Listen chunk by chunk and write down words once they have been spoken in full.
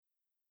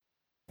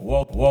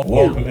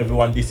Welcome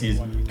everyone. This is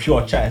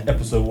Pure Chat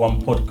episode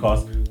 1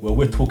 podcast where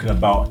we're talking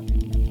about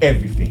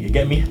everything. You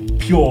get me?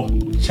 Pure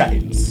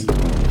chattings.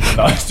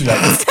 No, let's do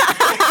that.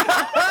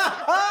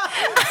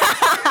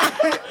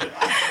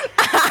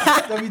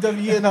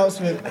 WWE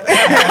announcement.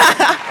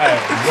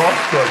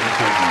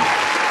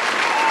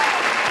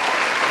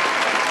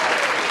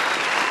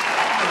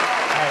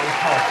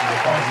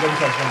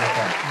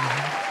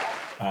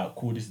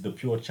 Cool. This is the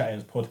Pure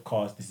Chattings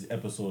podcast. This is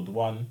episode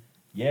 1.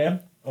 Yeah,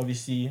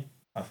 obviously,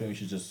 I think we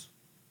should just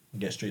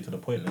get straight to the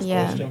point. Let's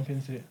go. Jump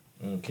into it.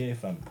 Okay,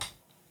 fam.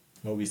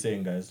 What are we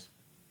saying, guys?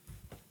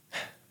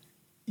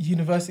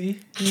 University.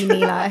 Uni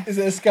life. Is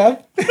it a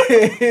scam?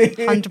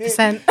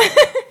 100%.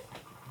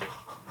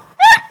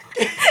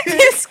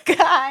 This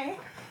guy.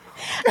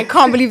 I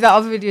can't believe that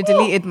other video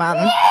deleted,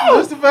 man.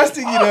 What's the first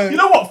thing you know? You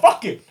know what?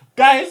 Fuck it.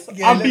 Guys,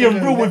 Yeah, I'm let being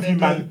them real know, with let you,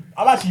 them man.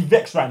 I'm actually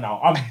vexed right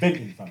now. I'm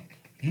venting, fam.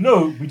 You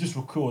know, we just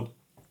record.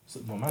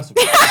 Well, man, can't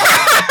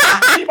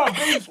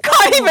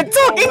even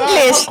talk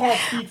English. I can't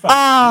speak, fam.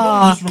 You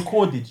know, we just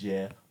recorded,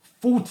 yeah,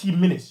 40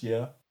 minutes,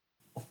 yeah,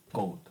 of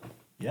gold.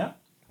 Yeah?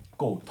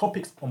 Gold.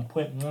 Topics on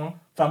point 1.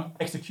 Fam,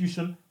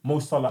 execution, Mo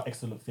Salah,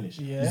 excellent finish.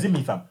 Yeah. You see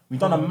me, fam? We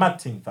done a mad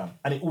thing, fam,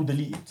 and it all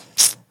deleted.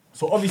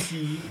 So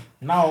obviously,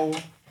 now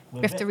we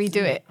have to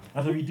redo it.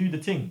 We have to redo the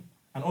thing.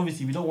 And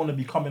obviously, we don't want to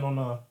be coming on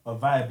a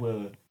vibe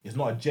where it's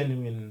not a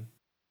genuine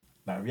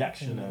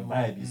reaction and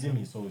vibe, you see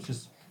me? So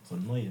it's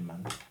annoying,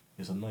 man.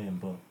 It's annoying,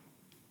 but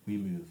we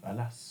move.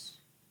 Alas.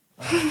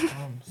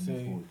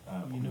 So,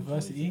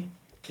 university.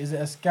 Is it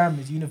a scam?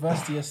 Is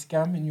university a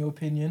scam in your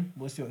opinion?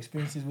 What's your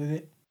experiences with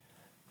it?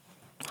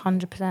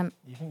 100%.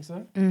 You think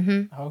so?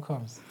 Mm-hmm. How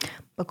comes?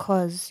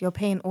 Because you're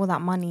paying all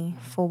that money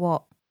for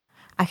what?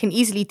 I can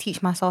easily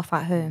teach myself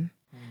at home.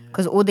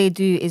 Because all they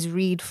do is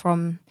read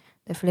from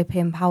the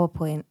flipping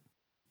PowerPoint.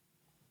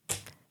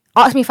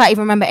 Ask me if I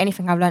even remember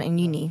anything I've learned in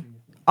uni.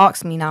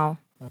 Ask me now.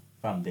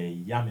 Fam, they're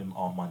yamming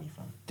our money,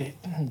 fam.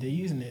 They're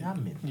using it.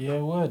 Yamming. Yeah,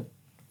 word.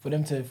 For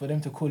them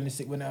to call in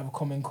sick when they have a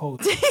common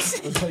cold.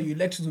 They'll tell you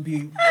lectures will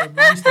be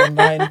released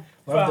online.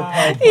 We'll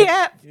have the power.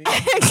 Yeah.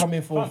 Come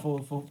in for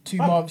 2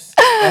 months.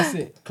 That's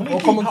it. Can we Or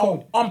keep common how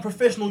cold.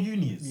 unprofessional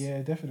uni is?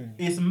 Yeah,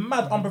 definitely. It's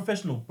mad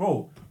unprofessional,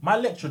 bro. My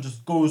lecturer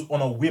just goes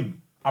on a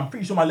whim. I'm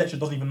pretty sure my lecturer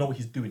doesn't even know what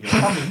he's doing. He'll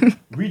come in,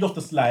 read off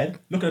the slide,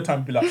 look at the time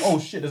and be like, oh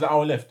shit, there's an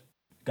hour left.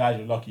 Guys,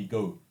 you're lucky,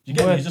 go. You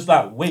get me? He's just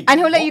like, wait. And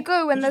he'll let you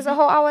go when there's a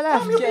whole hour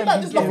left.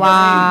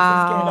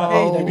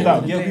 Wow. They'll be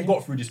like, yeah, we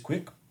got through this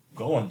quick.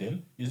 Go on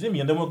then. You see me?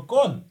 And then we're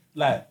gone.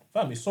 Like,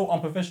 fam, it's so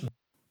unprofessional.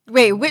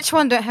 Wait, which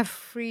one don't have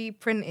free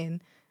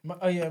printing?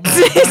 Oh yeah,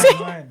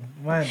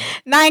 mine.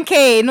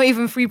 9K, not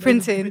even free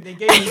printing. They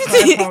gave me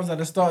 £5 at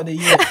the start of the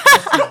year.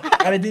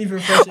 And I didn't even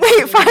refresh it.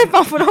 Wait,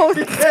 £5 for the whole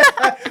thing.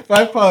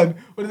 £5. What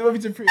do they want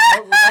me to print?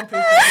 I'm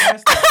paying for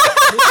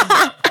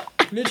it.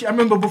 Literally, I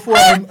remember before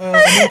an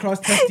in-class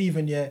test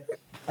even, yeah.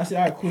 I said,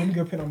 alright, cool, let me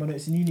go print out my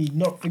notes in uni.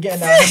 Not forgetting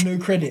that I have no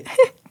credit.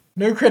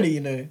 No credit, you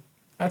know.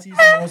 I had to use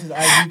someone else's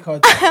ID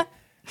card.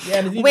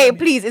 Yeah, wait,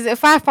 please, is it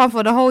 £5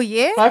 for the whole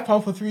year?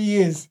 £5 for 3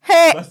 years.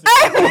 Hey,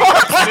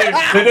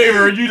 They don't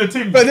even renew the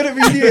team. But I didn't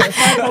renew it.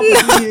 £5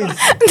 for 3 years.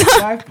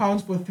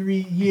 £5 for 3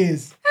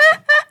 years.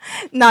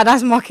 nah,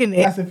 that's mocking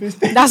it. That's a fist.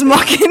 That's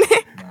mocking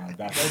it. Nah,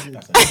 that's a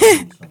shambles,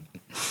 fam.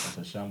 That's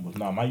a shambles.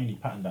 Nah, my uni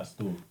patterned that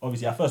still.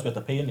 Obviously, at first we had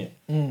to pay in it,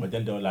 but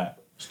then they were like,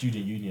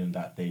 student union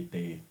that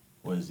they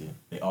what is it?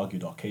 They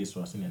argued our case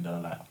for us, and they were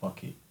like,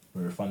 fuck it,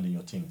 we're refunding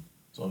your thing.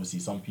 So obviously,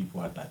 some people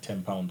had like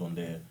 £10 on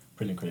their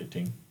printing credit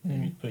thing.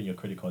 You put in your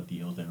credit card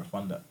details, they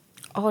refund that.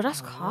 Oh,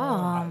 that's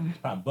calm.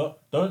 Fam,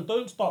 but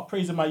don't start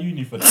praising my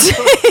uni for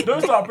that.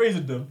 don't start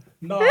praising them.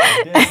 No,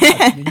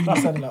 You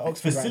sound like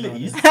Oxford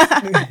facilities.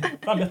 Right now,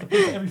 Fam, you have to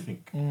pay for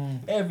everything.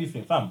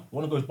 Everything, fam.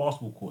 Want to go to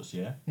basketball courts,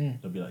 yeah?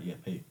 They'll be like, yeah,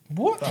 pay.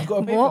 what? You got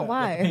to pay What? for that?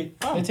 Why? Pay.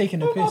 Fam, They're taking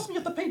the don't piss. ask me,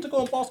 you have to pay to go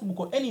on basketball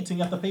court. Anything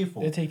you have to pay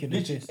for. They're taking the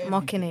Literally, piss.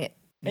 Mocking it.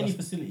 Any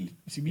facility.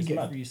 See, we It's get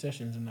mad. free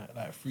sessions and that,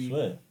 like free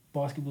Swear.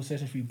 basketball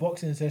sessions, free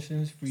boxing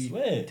sessions, free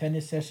Swear.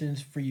 tennis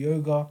sessions, free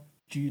yoga,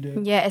 judo.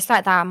 Yeah, it's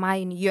like that at my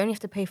uni. You only have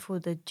to pay for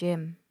the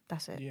gym.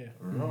 That's it. Yeah.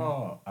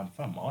 Raw. And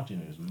fam, our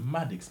gym is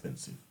mad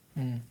expensive.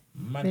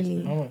 Mad Really?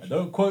 expensive. How much?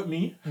 Don't quote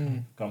me. 'Cause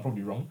I'm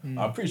probably wrong.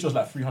 I'm pretty sure it's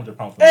like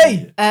 £300 for Hey!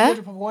 the year.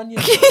 200 for 1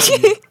 year.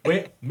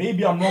 Wait,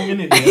 maybe I'm wrong in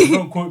it. Yeah?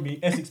 Don't quote me.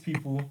 Essex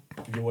people,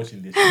 if you're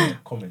watching this,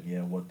 comment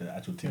what the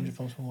actual thing is.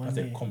 £200 for 1 I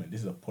said year. comment.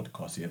 This is a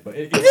podcast here, but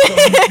if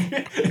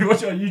you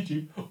watch it on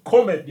YouTube,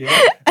 comment. Yeah,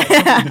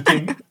 the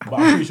thing. But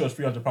I'm pretty sure it's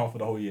 £300 for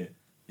the whole year.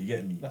 You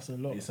get me? That's a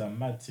lot. It's a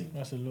mad thing.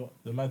 That's a lot.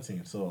 It's a mad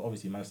thing. So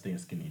obviously, man's staying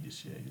skinny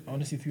this year. I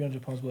want to see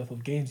 £300 worth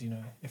of gains, you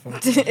know. If I'm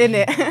In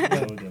it.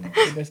 So then,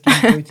 Let's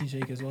give me a protein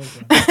shake as well. So.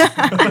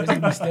 Let's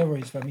give me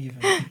steroids for me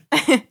even.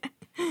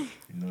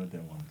 you know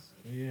them ones.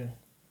 Yeah.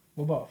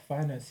 What about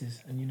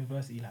finances and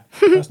university life?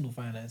 Personal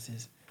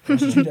finances.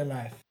 Student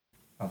life.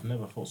 I've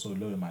never felt so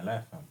low in my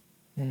life,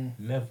 fam.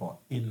 Never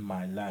in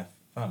my life,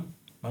 fam.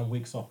 Man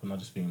wakes up and I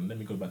just think, let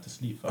me go back to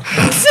sleep.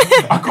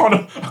 I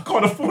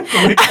can't afford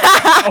to wake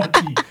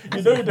up.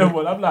 You know them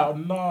one. I'm like,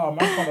 nah, man,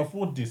 I can't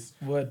afford this.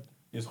 Word.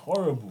 It's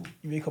horrible.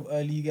 You wake up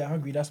early, you get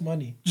hungry. That's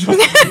money. You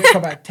wake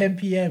up at 10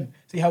 p.m.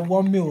 So you have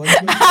 1 meal.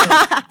 And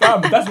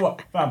Fam, that's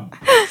what, fam.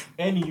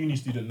 Any uni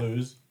student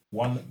knows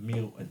 1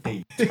 meal a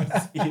day.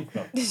 That's it,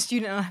 fam. The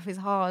student life is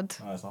hard.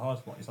 Nah, it's a hard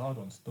one. It's a hard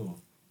one still.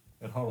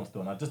 It's a hard one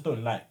still. And I just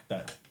don't like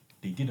that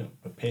they didn't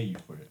prepare you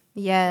for it.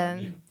 Yeah.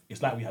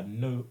 It's like we had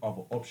no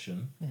other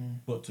option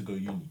but to go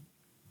uni.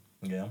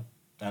 Yeah.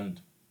 And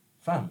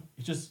fam,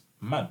 it's just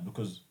mad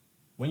because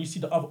when you see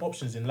the other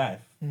options in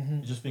life,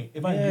 you just think,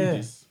 if I knew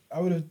this, I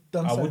would have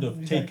done I something. would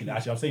have taken it.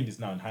 Actually, I'm saying this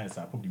now in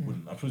hindsight. I probably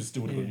wouldn't. I probably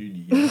still would have gone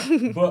uni.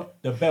 Yeah. But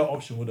the better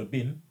option would have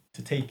been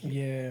to take it.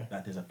 Yeah.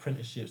 Like there's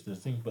apprenticeships, there's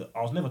things. But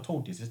I was never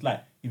told this. It's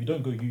like if you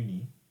don't go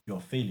uni, you're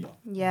a failure.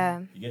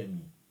 Yeah. You get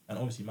me? And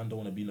obviously, man, don't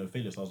want to be no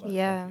failure. So I was like,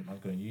 Yeah. fuck it, man's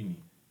going uni.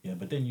 Yeah.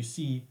 But then you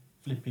see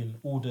flipping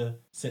all the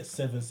set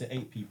 7, set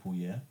 8 people,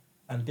 yeah,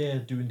 and they're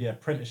doing their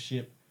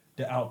apprenticeship.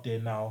 They're out there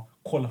now,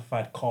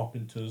 qualified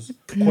carpenters,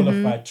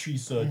 qualified tree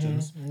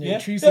surgeons. Yeah,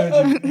 tree They're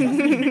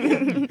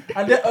surgeon.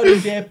 and they're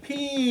earning their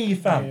P,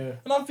 fam. Yeah.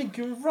 And I'm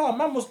thinking, rah,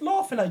 man was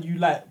laughing at you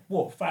like,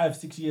 what,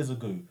 5-6 years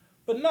ago.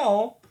 But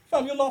now,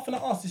 fam, you're laughing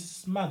at us. This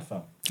is mad,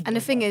 fam. And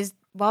the thing is,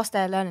 whilst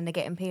they're learning, they're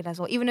getting paid as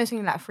well. Even though it's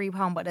only like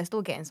 £3, but they're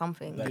still getting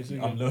something. Like,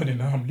 I'm learning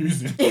now, I'm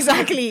losing.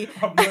 Exactly.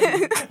 I'm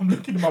learning. I'm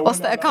looking at my What's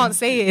one the out, account like,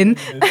 saying?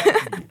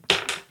 Exactly.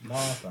 Nah,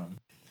 fam.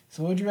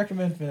 So what do you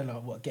recommend for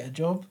like what? Get a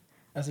job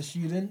as a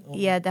student? Or?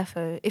 Yeah,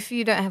 defo. If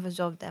you don't have a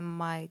job, then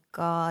my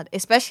God.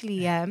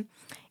 Especially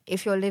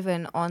if you're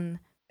living on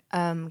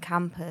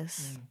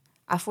campus.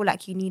 I feel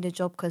like you need a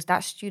job because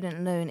that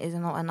student loan is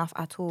not enough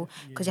at all.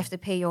 Because you have to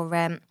pay your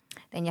rent,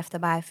 then you have to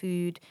buy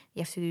food,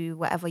 you have to do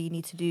whatever you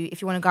need to do.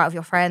 If you want to go out with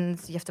your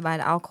friends, you have to buy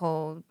the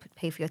alcohol,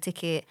 pay for your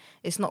ticket.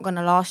 It's not going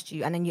to last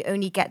you. And then you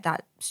only get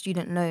that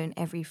student loan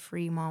every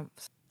 3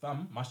 months.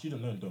 Fam, my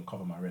student loan don't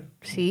cover my rent.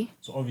 See?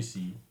 So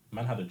obviously,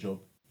 man had a job,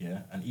 yeah,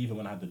 and even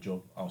when I had the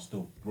job, I was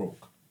still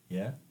broke,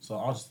 yeah. So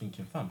I was just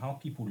thinking, fam, how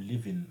people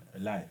living a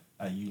life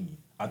at uni?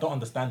 I don't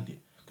understand it.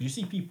 Because you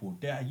see people,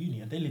 they're at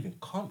uni and they live in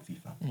comfy,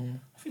 fam.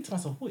 I think to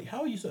myself, wait,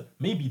 how are you so...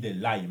 Maybe they're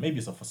lying, maybe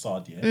it's a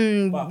facade,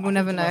 yeah. But we'll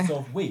never know.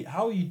 Myself, wait,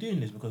 how are you doing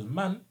this? Because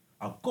man,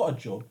 I've got a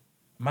job,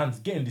 man's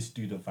getting this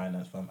student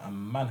finance, fam,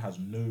 and man has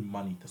no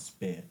money to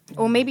spare.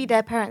 Or maybe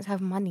their parents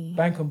have money.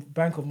 Bank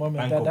of mum and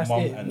Bank dad. of That's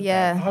mum it. and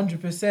Yeah.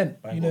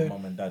 100%. Bank You of know.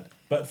 mum and dad.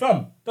 But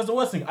fam, that's the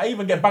worst thing. I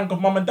even get bank of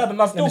mum and dad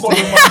and I still got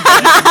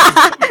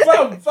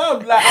no money. fam,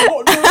 like I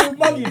got no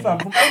money, fam,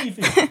 from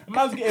anything. A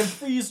man's getting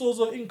 3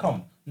 sources of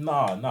income.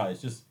 Nah,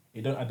 it's just,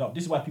 it don't add up.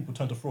 This is why people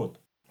turn to fraud.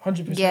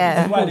 100%. Yeah.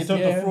 This is why they Of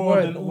turn course, to fraud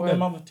word, and all word.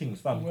 them other things,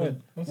 fam.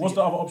 Word. What's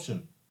the other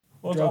option?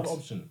 What's Drugs. the other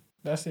option?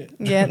 That's it.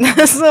 Yeah,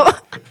 that's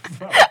not...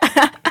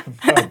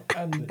 Fam.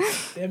 And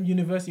them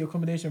university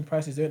accommodation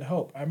prices don't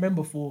help. I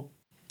remember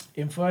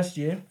in first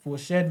year, for a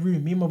shared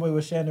room, me and my boy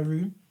were sharing a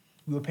room.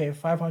 We were paying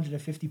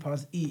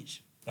 £550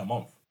 each. A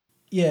month.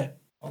 Yeah,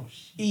 Oh,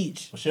 shit.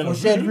 each. For For sharing a a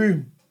shared room?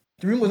 room.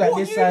 The room was like What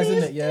this size, uni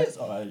isn't it? is Yeah. this?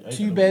 Oh, I 2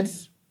 don't know.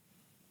 beds,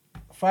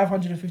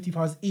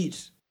 £550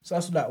 each. So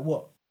that's like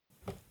what?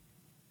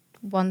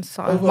 One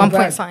Over point a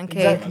bag. something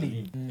K.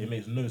 Exactly. It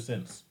makes no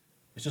sense.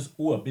 It's just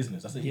all a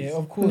business. That's it. Yeah, It's-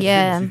 of course.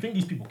 Yeah. You think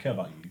these people care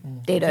about you?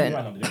 They I'm don't. telling you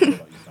right now, they don't care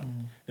about you,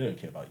 fam. They don't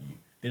care about you.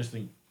 They just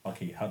think,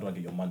 okay, how do I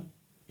get your money?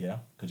 Yeah?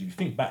 Because if you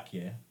think back,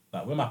 yeah,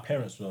 like when my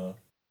parents were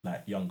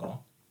like younger,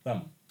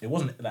 fam, it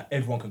wasn't like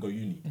everyone can go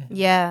uni.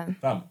 Yeah.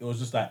 Fam, it was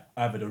just like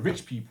either the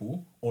rich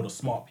people or the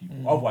smart people.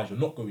 Otherwise, you're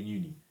not going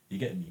uni. You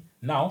get me?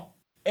 Now,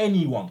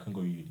 anyone can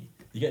go uni.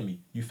 You get me?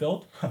 You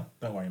failed?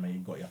 Don't worry, man, you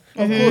got ya.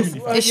 Of course.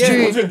 It's yeah, true.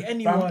 we'll take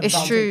anyone. It's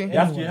We'll true. take You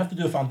anyone. have to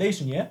do a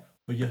foundation, yeah?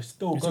 But you're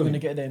still You're still going. gonna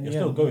get there in You're the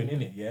still end. going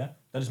in it, yeah?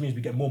 That just means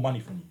we get more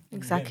money from you. You get me?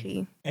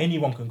 Exactly.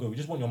 Anyone can go. We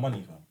just want your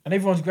money, fam. And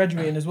everyone's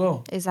graduating as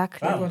well. Exactly.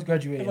 Fam. Everyone's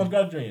graduating. Everyone's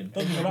graduating.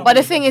 Doesn't even matter But the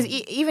what thing you is,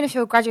 graduate. even if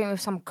you're graduating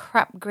with some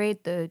crap grade,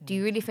 though, do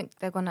you really think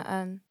they're gonna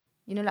earn?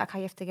 You know, like how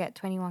you have to get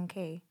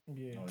 21k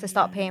Yeah. to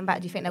start paying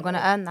back. Do you think they're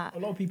gonna earn that? A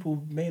lot of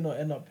people may not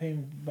end up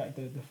paying back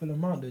the full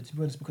amount, though, to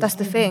be honest. Because That's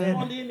the even thing. then-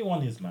 Not the only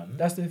one is, man.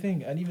 That's the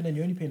thing. And even then,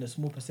 you're only paying a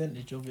small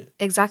percentage of it.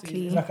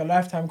 Exactly. It's like a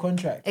lifetime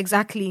contract.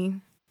 Exactly.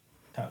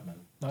 Tap, man.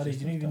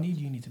 Nowadays, you don't even Systems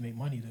need uni to make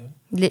money, though.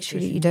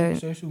 Literally, you Social- don't.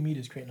 Social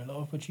media is creating a lot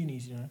of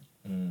opportunities, you know.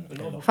 tap.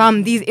 A lot of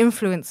From these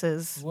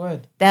influencers,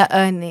 Word. they're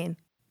earning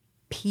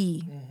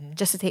P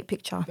just to take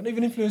picture. They're not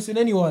even influencing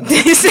anyone.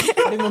 They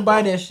don't even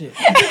buy their shit.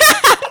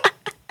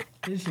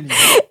 Literally.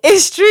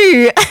 It's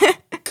true. I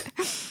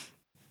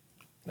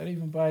don't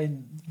even buy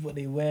what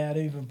they wear. I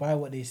don't even buy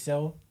what they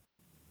sell.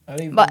 I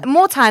don't even. But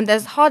more time,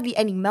 there's hardly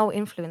any male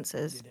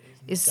influencers.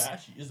 It's That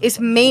actually is a it's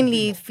fact.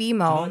 mainly You know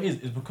female. what it is?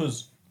 It's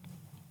because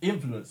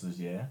influencers,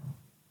 yeah,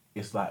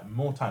 it's like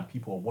more time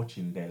people are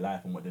watching their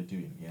life and what they're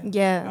doing, yeah.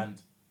 Yeah. And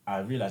I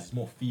realize it's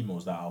more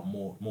females that are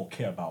more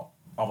care about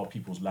other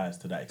people's lives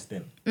to that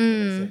extent. Does that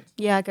make sense?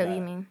 Yeah, I get what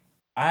you Like, mean.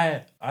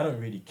 I don't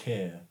really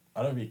care.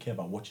 I don't really care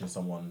about watching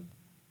someone.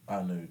 I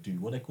don't know, do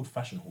what they call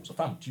fashion hauls. So,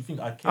 fam, do you think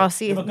I care? Oh,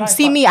 see, If a guy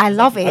see me, I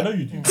love I it. know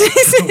you do.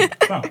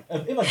 Fam,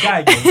 if a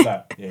guy goes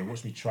like, yeah,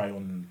 watch me try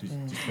on this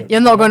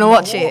You're not gonna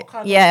watch what it.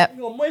 kind of- Yeah.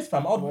 You're moist,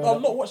 fam. I'll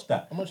not watch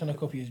that. I'm not trying to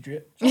copy his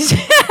drip. Trust me,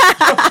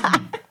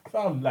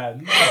 Fam,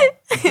 like, nah.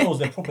 The girls,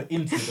 they're proper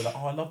into it. They're like,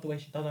 oh, I love the way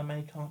she does her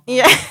makeup.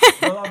 Yeah.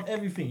 I love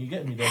everything. You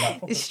get me? They're like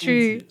proper It's into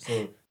true. it.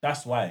 So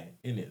that's why,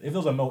 innit? If there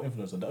was a male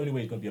influencer, the only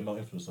way he's gonna be a male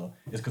influencer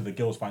is because the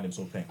girls find him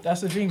so pink.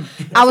 That's the thing.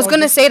 I was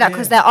gonna say that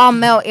because yeah. there are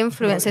male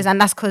influencers, and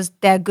that's because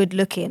they're good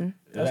looking.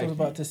 That's what I was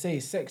about to say.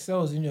 Sex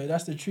sells,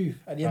 that's the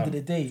truth. At the end of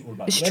the day, all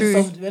about It's that.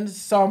 true. When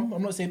some,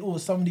 I'm not saying all,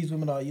 some of these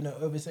women are,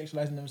 over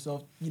sexualizing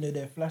themselves.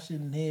 They're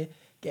flashing hair,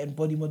 getting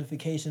body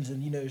modifications,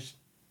 and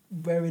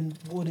wearing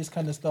all this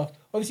kind of stuff.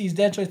 Obviously, it's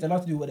their choice. They're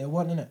allowed to do what they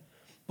want, innit?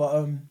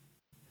 But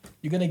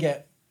you're gonna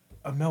get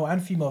a male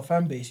and female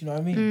fan base. You know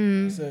what I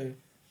mean? So,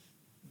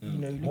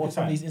 look More at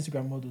some of time. these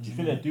Instagram models. Do you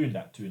feel they're doing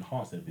that to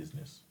enhance their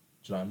business?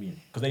 Do you know what I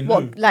mean? Because they know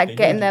What, like they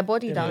getting know their the-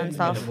 body yeah, done they and know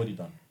stuff? Their body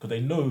done because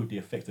they know the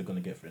effects they're gonna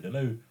get for it. They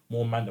know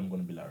more man them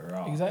gonna be like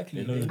rah.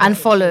 Exactly. They know And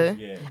follow.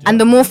 Yeah, And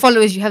the more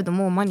followers you have, the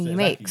more money you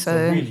exactly. make. So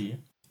really,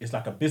 it's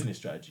like a business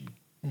strategy.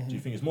 Do you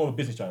think it's more of a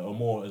business strategy or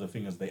more as a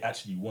thing as they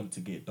actually want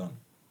to get it done?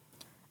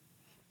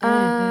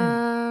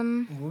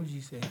 What would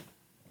you say?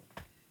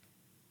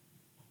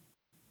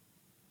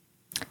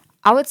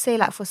 I would say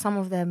like for some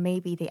of them,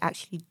 maybe they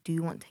actually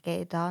do want to get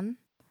it done.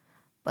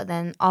 But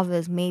then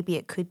others, maybe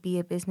it could be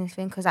a business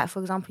thing. Because like, for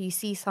example, you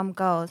see some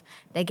girls,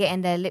 they're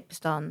getting their lips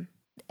done.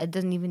 It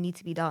doesn't even need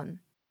to be done.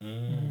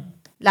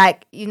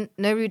 Like,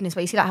 no rudeness,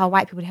 but you see like how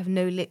white people have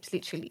no lips,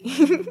 literally.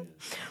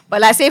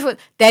 But like, say for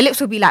their lips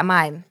will be like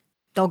mine.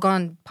 They'll go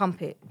and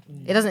pump it.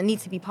 It doesn't need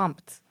to be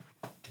pumped.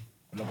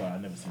 No, but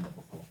I've never seen that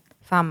before.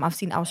 Fam, I've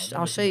seen. I'll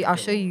show you. I'll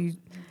show you.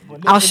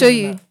 But I'll lip show fillers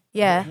you. and that.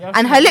 Yeah, Yeah, I've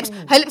and seen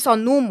her that. lips are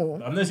normal.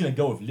 I've never seen a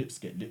girl with lips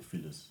get lip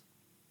fillers.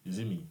 You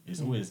see me?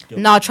 It's always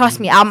girls. No, trust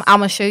me. I'm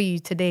gonna show you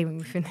today when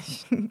we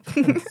finish.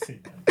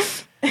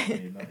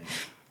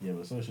 Yeah,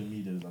 but social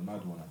media is a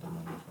mad one at the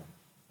moment.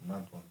 Fam.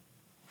 Mad one.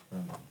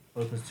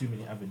 Opens too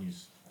many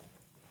avenues.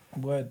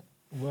 Word.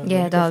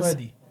 Yeah, it does.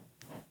 30.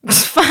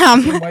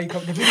 Fam. Why you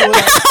come? The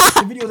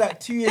video was like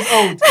 2 years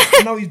old,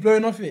 and now he's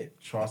blowing off it.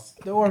 Trust.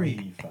 Don't worry.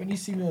 me, fam. When you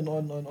see me on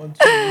Twitter,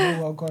 you know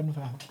where I'm going,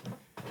 fam.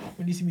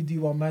 When you see me do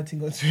one mad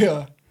thing on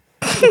Twitter,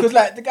 because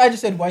like the guy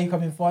just said, "Why you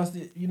coming fast?"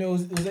 It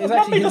was Man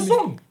actually made a him.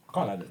 song. I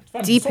can't like that.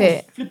 Fam, Deep the song's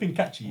it. flipping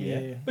catchy, yeah?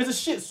 Yeah. But it's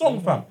a shit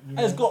song, fam. And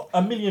it's got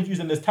 1 million views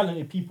and there's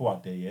talented people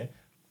out there, yeah?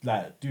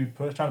 Like,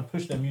 trying to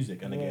push their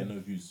music and they're getting no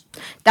views.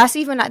 That's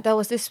even like there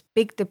was this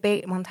big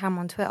debate one time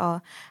on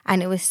Twitter,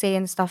 and it was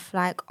saying stuff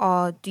like,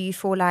 "Oh, do you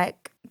feel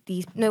like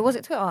these?" No, was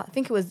it Twitter? I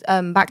think it was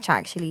Backchat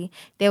actually.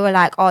 They were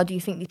like, "Oh, do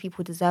you think these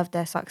people deserve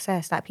their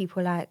success?" Like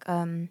people like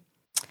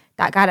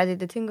that guy that did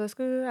the Tingo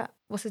School.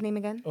 What's his name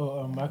again?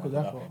 Oh, Michael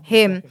Dapper.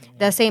 Him.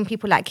 They're saying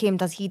people like him,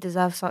 does he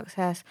deserve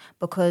success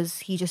because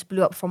he just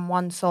blew up from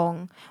one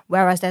song?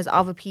 Whereas there's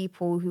other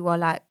people who are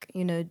like,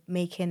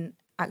 making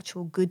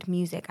actual good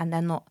music and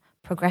they're not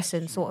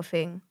progressing, sort of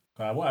thing.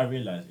 What I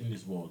realised in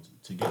this world,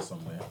 to get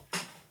somewhere,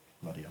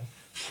 bloody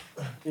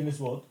hell, in this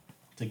world,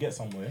 to get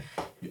somewhere,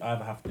 you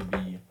either have to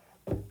be,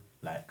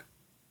 like,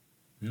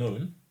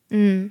 known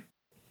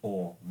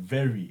or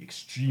very,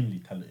 extremely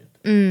talented.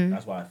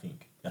 That's what I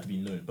think. You have to be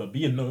known. But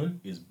being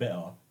known is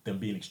better than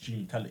being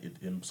extremely talented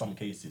in some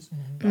cases. You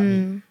know what I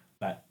mean?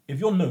 Like, if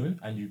you're known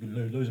and you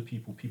know loads of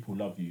people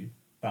love you,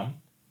 bam,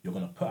 you're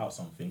going to put out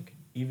something,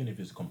 even if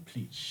it's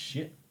complete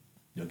shit,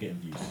 you're getting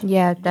views.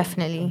 Yeah, You're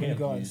definitely. getting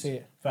Go and views. say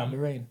it. Fam.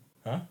 Lorraine.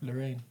 Huh?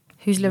 Lorraine.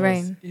 Who's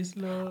Lorraine? It's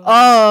love.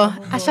 Oh,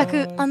 my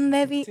Ashaku gosh. on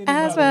the beat Say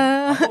as that.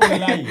 well. I'm not gonna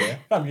lie, yeah.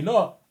 Fam, you know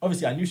what?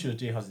 Obviously, I knew she was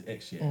Jay Hus's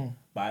ex, yeah.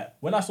 But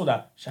when I saw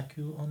that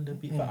Shaku on the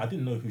beat, fam, I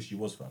didn't know who she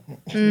was, fam.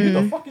 Who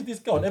the fuck is this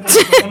girl? And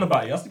everyone was on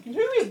about it. I was thinking,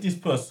 who is this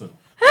person?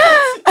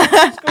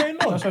 What's going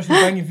on? That's why she's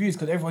banging views,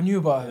 because everyone knew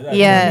about her.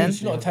 Yeah.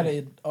 She's not a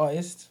talented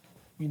artist.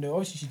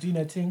 Obviously she's doing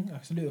her thing.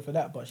 I salute her for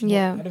that, but she's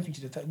Yeah. not, I don't think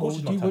she's a talented. course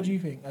she's not What do you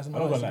think as an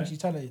I'm not artist? gonna I lie. think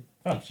she's talented.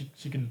 Fam,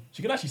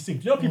 she can actually sing.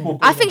 Do you know people?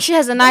 I think she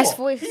has a nice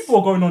voice. People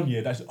are going on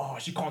here that's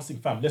she can't sing,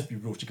 fam. Let's be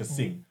real, she can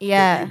sing.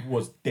 Yeah. But it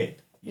was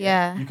dead.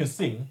 Yeah. You can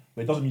sing,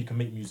 but it doesn't mean you can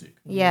make music.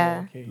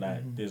 Yeah. Okay.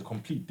 Like there's a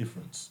complete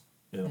difference.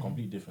 There's a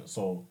complete difference.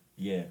 So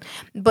yeah.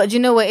 But do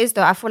you know what it is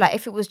though? I feel like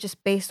if it was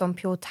just based on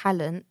pure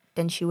talent,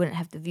 then she wouldn't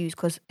have the views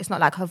because it's not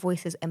like her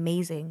voice is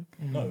amazing.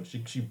 No,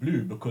 she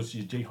blew because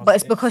she's Jay Hus's But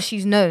it's ex. because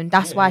she's known.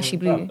 That's why she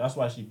blew. Fam, that's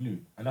why she blew.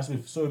 And that's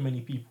with so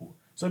many people.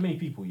 So many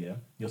people, yeah.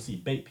 You'll see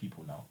bait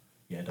people now.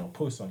 Yeah, they'll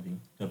post something.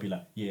 They'll be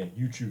like, yeah,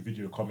 YouTube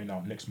video coming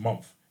out next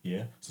month.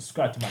 Yeah,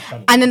 subscribe to my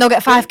channel. And then they'll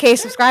get 5K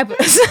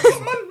subscribers.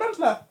 Man's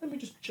like, let me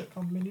just check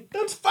how many.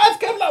 That's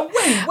 5K. I'm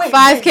like, wait.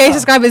 5K fam.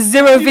 subscribers,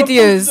 zero You even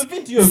videos. post the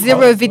video,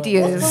 Zero fam.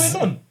 videos. What's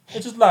going on?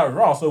 It's just like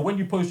raw. So when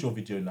you post your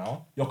video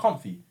now, you're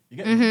comfy. You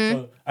get me?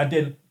 So, and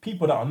then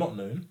people that are not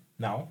known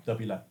now, they'll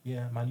be like,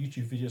 yeah, man,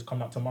 YouTube videos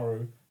coming out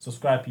tomorrow.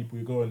 Subscribe, people.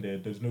 You go on there.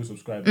 There's no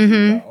subscribers.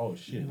 You're like, oh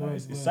shit, like,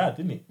 it's sad,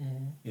 isn't it?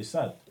 It's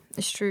sad.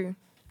 It's true.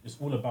 It's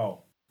all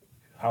about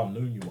how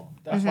known you are.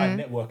 That's why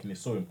networking is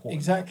so important.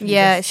 Exactly.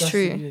 Yeah, that's, it's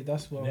true. Yeah,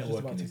 that's what I was just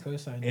about Networking to is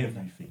co-sign.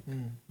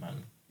 everything,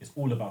 man. It's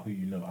all about who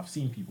you know. I've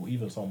seen people,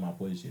 even some of my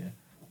boys, yeah,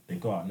 they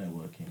go out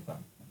networking,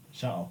 fam.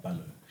 Shout out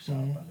Ballo. Shout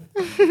out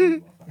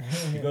Ballo.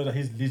 He goes,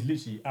 he's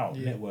literally out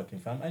networking,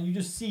 fam. And you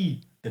just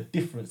see the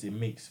difference it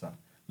makes, fam.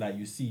 like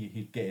you see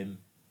he's getting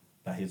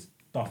like his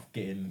stuff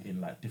getting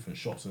in like different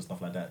shops and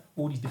stuff like that.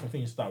 All these different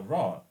things start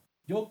raw.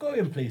 You're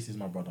going places,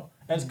 my brother.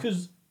 And it's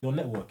because you're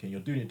networking, you're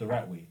doing it the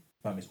right way.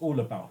 Fam, it's all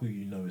about who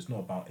you know. It's not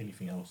about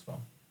anything else,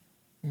 fam.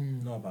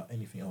 Not about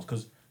anything else.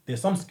 Because there's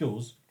some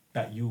skills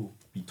that you'll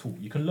be taught.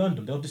 You can learn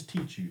them. They'll just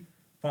teach you,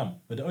 fam.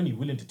 But they're only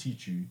willing to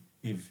teach you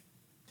if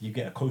you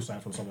get a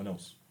cosign from someone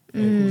else.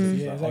 Yeah,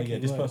 exactly, oh yeah,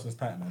 this right. person's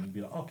tight, man. You'd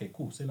be like, okay,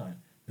 cool, say nothing.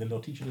 Then they'll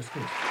teach you the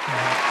skills.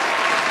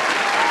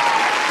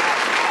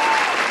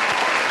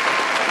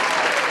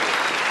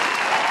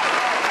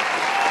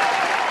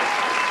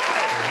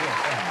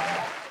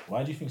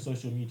 Why do you think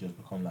social media has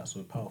become like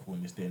so powerful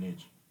in this day and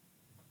age?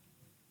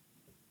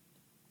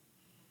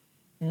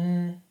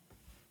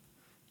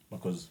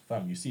 Because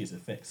fam, you see its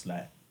effects.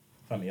 Like,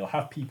 fam, it'll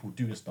have people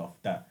doing stuff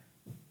that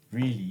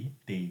really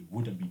they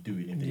wouldn't be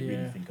doing if they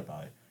really think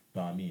about it.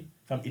 You know what I mean?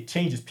 Fam, it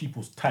changes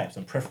people's types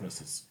and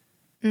preferences.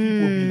 People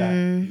will be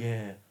like,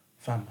 yeah,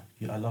 fam,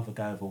 I love a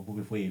guy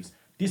with waves.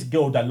 This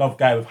girl that love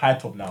guy with high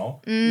top now,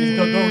 this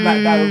girl don't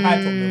like guy with high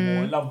top no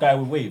more. Love guy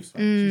with waves.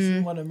 Fam. She's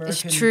seen one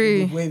American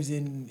true. with waves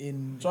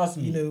in Trust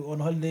me. you know, on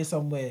holiday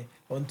somewhere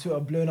on Twitter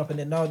blowing up, and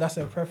then now that's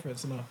her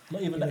preference now.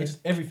 Not even that, it's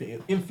just everything.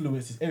 It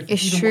influences everything.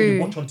 It's even true. what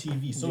you watch on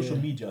TV, social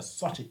media has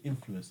such an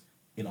influence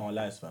in our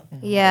lives, fam. Why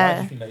do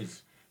Yeah. you think that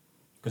is?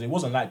 Because it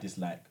wasn't like this,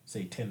 like,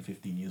 say, 10,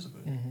 15 years ago.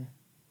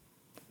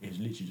 It's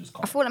literally just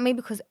I feel like maybe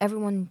because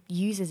everyone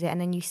uses it, and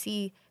then you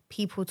see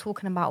people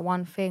talking about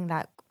one thing,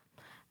 like,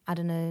 I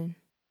don't know,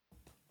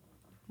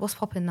 what's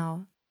popping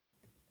now?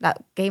 Like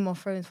Game of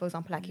Thrones, for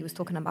example, like he was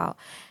talking about.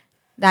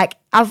 Like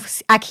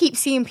I keep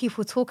seeing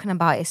people talking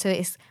about it, so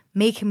it's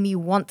making me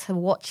want to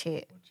watch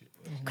it.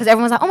 Because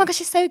everyone's like, oh my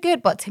gosh, it's so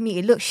good, but to me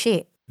it looks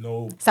shit.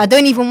 No. So I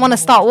don't even want to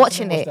start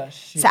watching watch it. that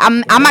shit. So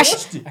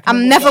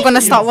I'm never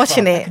gonna start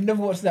watching I it. can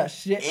never watch that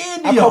shit. I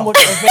India. can't watch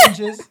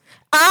Avengers.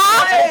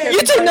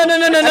 You do no.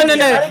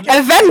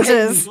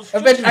 Avengers.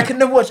 Avengers. I can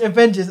never watch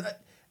Avengers.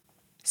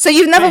 So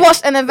you've never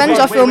watched an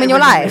Avenger film in your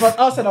If life? I was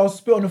outside, I was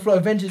spit on the floor.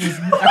 Avengers is.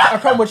 I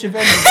can't watch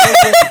Avengers.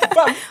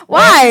 Fam,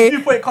 Why? Where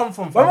did it come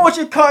from, I'm fam?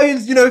 watching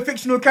cartoons, you know,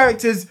 fictional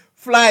characters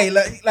fly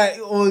like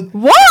or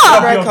What?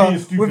 America being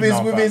stupid with his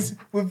now, with fam. his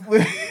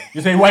with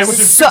You say, why was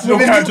this So- fictional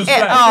with his, characters it-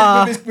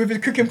 fly? with his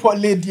cooking pot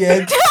lid,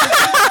 yeah.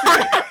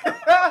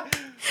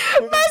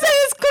 Man said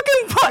it's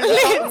cooking pot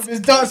lid. With his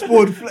dance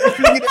board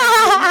flinging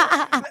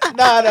it.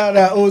 Nah.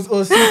 It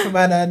was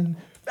Superman and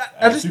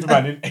I just.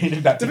 Superman ain't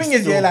in that The thing thing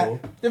is, still, yeah, bro.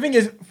 like the thing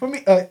is, for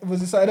me,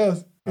 was it something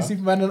else? The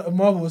Superman and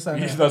Marvel or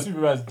something. He's Like not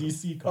Superman's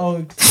DC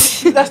card.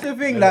 oh, that's the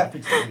thing. Like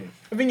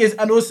the thing is,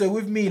 and also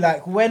with me,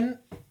 like when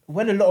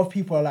a lot of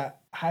people are like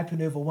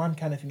hyping over one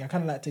kind of thing, I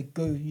kind of like to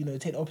go, you know,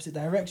 take the opposite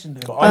direction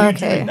though. But are you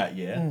Okay. doing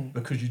that,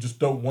 because you just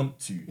don't want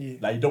to? Yeah.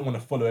 Like, you don't want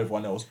to follow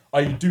everyone else?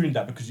 Are you doing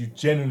that because you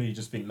genuinely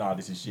just think, nah,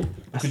 this is shit?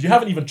 Because you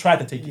haven't even tried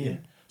to take it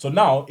in. So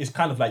now it's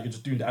kind of like you're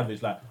just doing the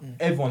average, like,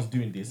 everyone's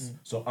doing this,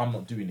 so I'm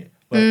not doing it.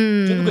 But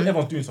just because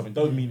everyone's doing something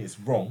don't mean it's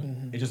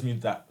wrong. It just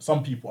means that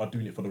some people are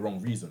doing it for the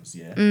wrong reasons,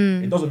 yeah?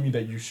 It doesn't mean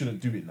that you shouldn't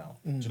do it now.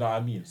 Do you know what I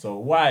mean? So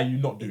why are you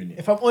not doing it?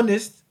 If I'm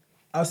honest,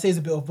 I'll say it's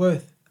a bit of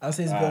both.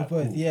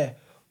 Cool. Yeah.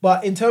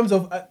 But in terms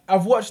of,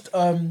 I've watched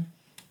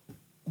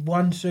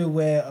one show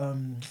where,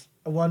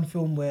 one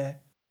film where,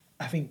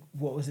 I think,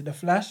 what was it, The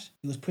Flash?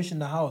 He was pushing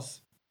the house.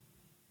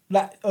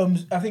 Like,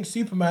 I think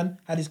Superman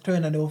had his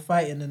clone and they were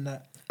fighting and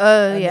that.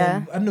 Oh And yeah.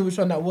 then- I don't know which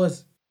one that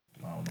was.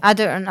 I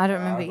don't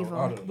remember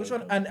either. Which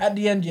one? And at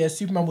the end, yeah,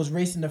 Superman was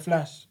racing the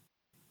Flash.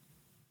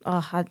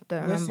 Oh, I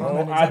don't Where's remember.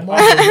 Superman? I, Is that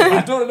Marvel?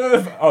 I don't know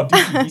if... Oh,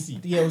 DC.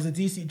 Yeah, it was a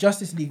DC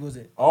Justice League, was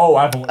it? Oh,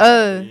 I haven't watched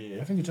Oh. it.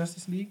 Yeah. I think it's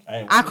Justice League.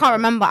 ain't I watched can't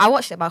remember. I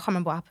watched it, but I can't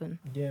remember what happened.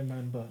 Yeah,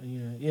 man, but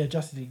yeah,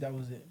 Justice League, that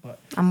was it. But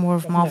I'm more I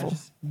of feel Marvel. like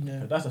just, you know,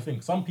 But that's the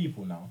thing. Some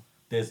people now,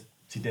 there's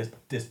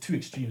two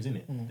extremes in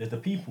it. There's the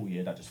people,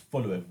 that just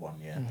follow everyone,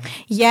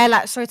 Yeah,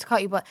 like sorry to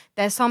cut you, but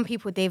there's some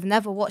people they've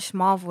never watched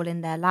Marvel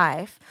in their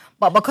life,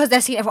 but because they're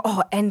seeing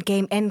everyone,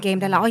 Endgame,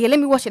 they're like, oh yeah, let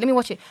me watch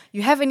it.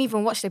 You haven't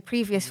even watched the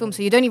previous film,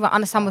 so you don't even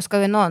understand what's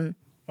going on.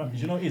 Fam,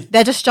 you know what it is?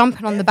 They're just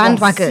jumping on the Everyone's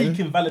bandwagon.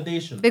 seeking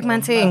validation. Big on man a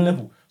mad thing.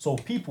 level. So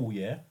people,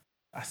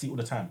 I see all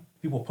the time.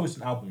 People post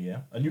an album,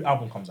 a new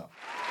album comes out.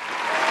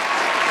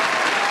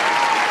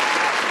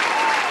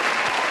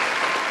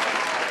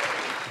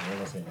 What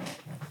was I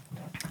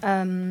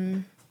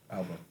saying?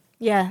 Album.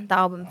 Yeah, the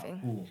album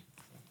thing. Ooh.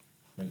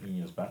 When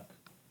Inya's back.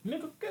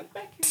 Nigga, get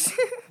back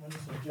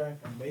here.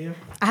 but yeah,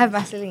 I have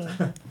Vaseline.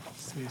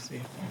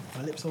 sweet.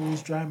 My lips are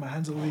always dry, my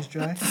hands are always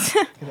dry.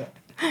 Look at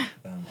that.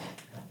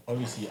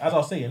 Obviously, as I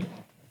was saying,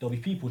 there'll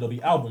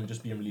be albums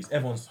just being released.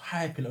 Everyone's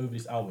hyping over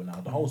this album now.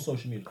 The whole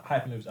social media is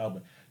hyping over this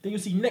album. Then you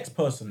see next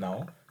person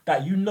now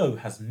that you know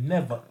has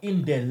never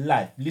in their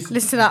life listened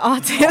Listen to that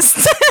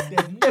artist.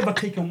 They've never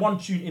taken one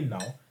tune in now.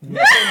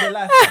 Never in their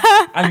life.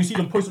 And you see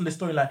them post on their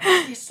story like,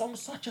 this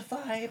song's such a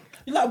vibe.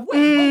 You're like,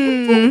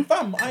 wait,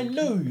 fam, I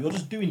know you're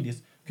just doing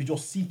this because you're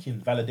seeking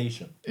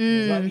validation.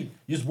 You know what I mean?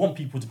 You just want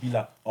people to be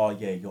like, oh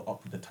yeah, you're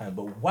up with the time.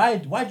 But why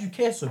do you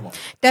care so much?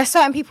 There's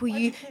certain people Why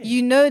do you care?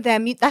 you know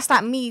them. That's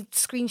like me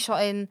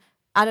screenshotting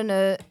I don't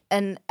know,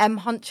 an M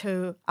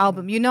Huncho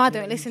album, you know I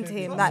don't listen to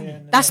him. Like, Yeah,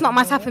 that's not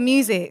my type of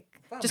music.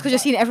 Fam, Just because you're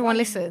seeing everyone You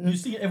listen.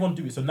 see everyone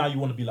do it, so now you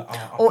want to be like,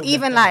 Or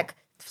even like,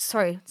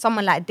 sorry,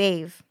 someone like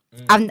Dave.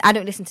 I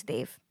don't listen to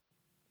Dave.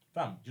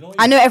 fam, do you know what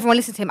I know everyone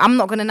listens to him. I'm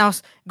not going to now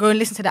go and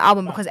listen to the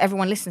album because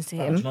everyone listens to Fam,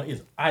 do him. you know what it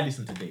is? I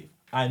listen to Dave.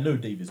 I know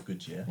Dave is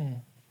good, yeah.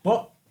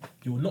 But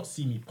you will not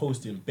see me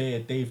posting bare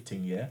Dave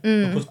thing, yeah.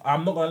 Because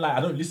I'm not gonna lie, I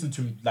don't listen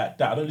to him like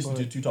that. I don't listen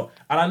to him too tough.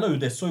 And I know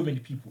there's so many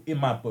people in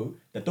my boat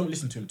that don't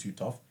listen to him too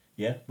tough,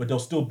 yeah. But they'll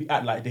still be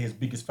act like they're his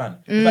biggest fan.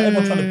 It's like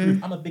everyone trying to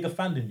prove I'm a bigger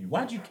fan than you.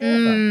 Why do you care,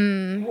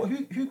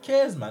 fam? Who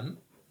cares, man?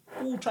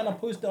 All trying to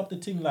post up the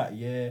thing like,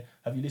 yeah,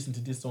 have you listened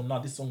to this song? Now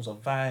this song's a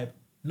vibe.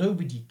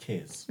 Nobody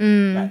cares.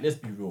 Like, let's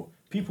be real.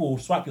 People will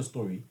swipe your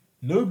story.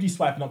 Nobody's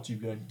swiping up to you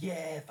going,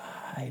 yeah,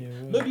 vibe. Yeah,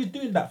 right. Nobody's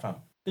doing that, fam.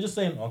 They're just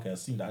saying, okay, I've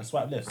seen that and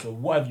swipe left. So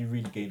what have you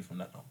really gained from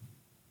that now?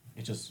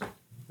 It's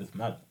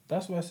mad.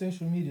 That's why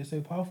social media is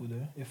so powerful,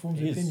 though. It forms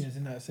It is. opinions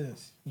in that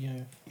sense. You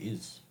know, It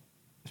is.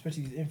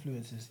 especially these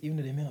influencers, even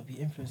though they may not be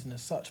influencing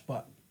as such,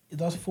 but it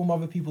does form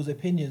other people's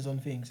opinions on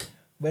things.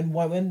 When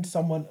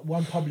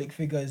one public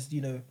figure is,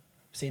 you know,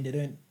 saying they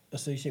don't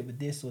associate with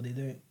this or they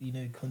don't, you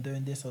know,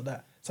 condone this or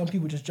that, some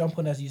people just jump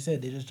on, as you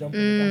said, they just jump on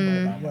the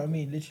bandwagon, you know what I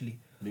mean, literally.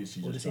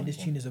 Literally Or they just say this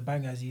jump tune is a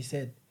banger, as you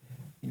said.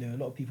 You know, a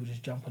lot of people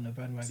just jump on the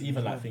bandwagon. It's even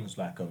as like well. things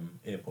like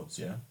AirPods,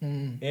 yeah?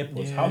 Mm.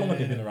 AirPods, how long have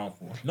they been around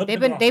for? Not They've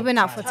been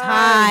out for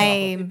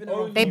time.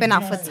 Only They've been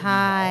out for recently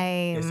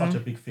now, It's such time. a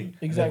big thing.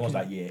 And Exactly. everyone's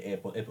like, yeah,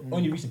 AirPods.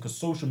 Only reason because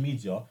social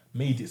media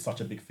made it such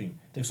a big thing.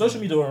 If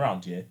social media were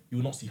around, yeah, you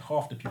will not see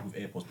half the people with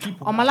AirPods.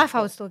 People On my now- life,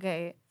 I would still get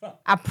it. Fam.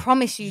 I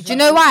promise you. Do you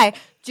know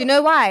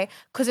why?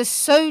 Because it's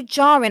so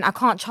jarring. I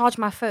can't charge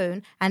my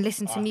phone and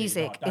listen to Okay,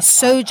 music. no, It's that's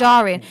so fine.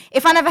 jarring.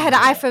 If I never had an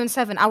iPhone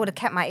 7, I would have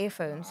kept my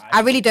earphones.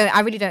 I really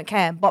don't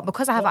care. But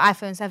because I have an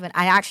iPhone 7,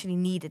 I actually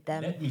needed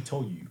them. Let me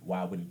tell you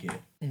why I wouldn't get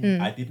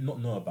it. I did not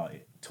know about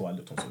it till I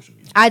looked on social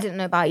media. I didn't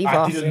know about it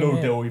I either. didn't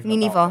know they were even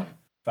Me about, neither.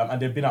 fam.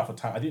 And they've been out for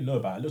time. I didn't know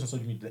about it. I looked on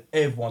social media.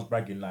 Everyone's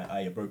bragging like,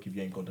 you're broke if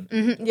you ain't got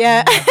them.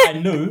 Yeah.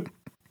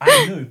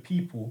 I know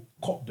people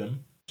cop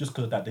them just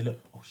because of that. They look,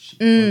 oh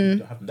shit, you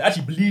don't have them. They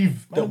actually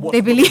believe that what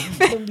They believe.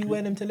 Somebody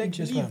wearing them to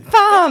lectures, fam.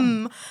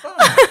 Fam.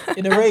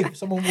 In a rave,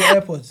 someone wore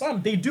AirPods.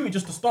 Fam, they do it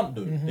just to stunt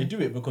though. They do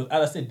it because,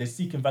 as I said, they're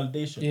seeking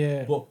validation.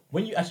 Yeah. But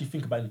when you actually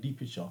think about it in the deep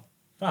picture,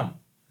 fam,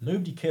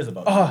 nobody cares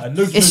about Ah, you. And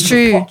nobody it's knows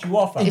true. who the fuck you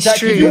are, fam. It's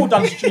true. If you walk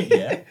down the street,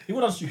 yeah, you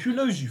walk down the street, who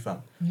knows you,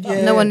 fam?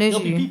 Yeah. No one knows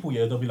There'll be you. people,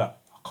 yeah, they'll be like,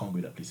 I can't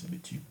believe that place is a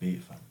bit too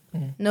big, fam.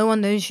 No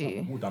one knows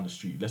you. Walk down the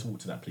street, let's walk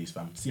to that place,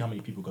 fam. See how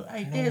many people go,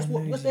 hey, No there's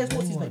one knows what's you,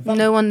 his no name? one. Fam,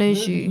 No one knows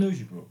nobody you. knows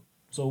you, bro.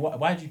 So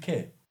why do you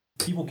care?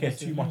 People care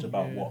too much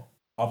about yeah. what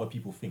other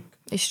people think.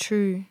 It's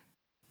true.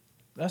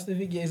 That's the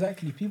thing, yeah,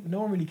 exactly. People,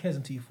 no one really cares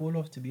until you fall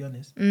off, to be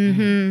honest. Mm-hmm.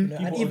 You know,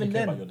 People and only even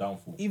care about then, your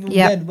downfall. even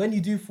Yep. then, when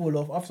you do fall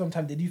off, after some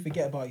time they do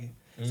forget about you.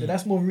 So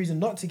that's more reason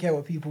not to care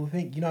what people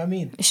think. You know what I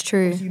mean? It's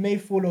true. So you may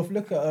fall off.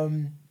 Look at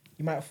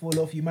you might fall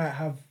off. You might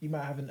have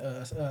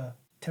an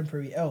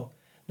temporary L.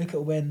 Look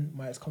at when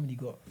my ex-comedy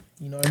got.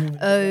 You know what I mean?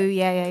 Oh,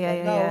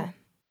 yeah. Now,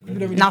 people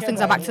don't really Now care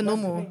things are about back it. to That's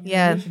the normal. thing,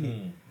 Yeah.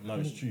 literally. No,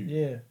 it's true.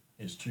 Yeah.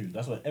 It's true.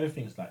 That's why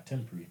everything's like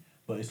temporary.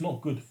 But it's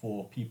not good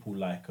for people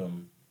like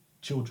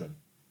children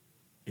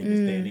in this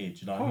day and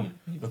age. You know what I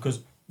mean?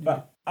 Because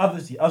but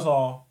obviously as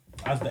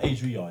the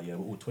age we are, yeah,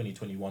 we're all 20,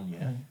 21,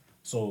 yeah.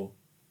 So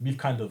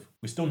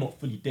we're still not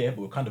fully there,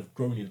 but we're kind of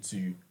grown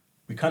into,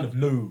 we kind of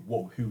know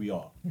who we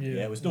are.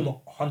 Yeah. We're still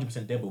not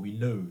 100% there, but we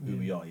know who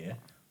we are, yeah.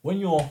 When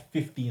you're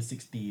 15,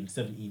 16,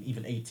 17,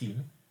 even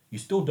 18, you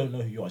still don't know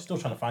who you are. You're still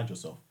trying to find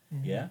yourself.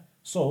 Yeah.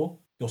 So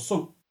you're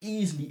so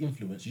easily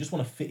influenced. You just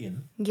want to fit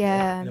in.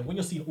 Yeah. And then when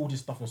you're seeing all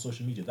this stuff on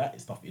social media, that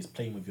stuff is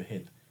playing with your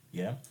head.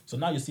 Yeah. So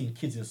now you're seeing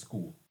kids in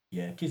school.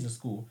 Yeah. Kids in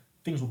school,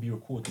 things will be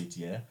recorded.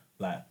 Yeah.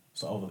 Like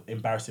sort of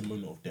embarrassing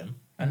moment of them.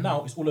 And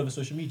now it's all over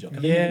social media.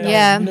 Can they leave it down?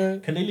 Yeah. You know,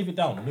 Can they leave it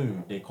down?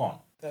 No, they can't.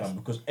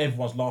 Because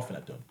everyone's laughing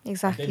at them.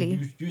 Exactly. And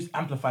then you just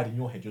amplified in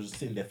your head. You're just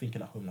sitting there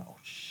thinking at home like, oh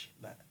shit,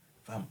 like,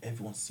 fam,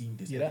 everyone's seen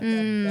this. yeah,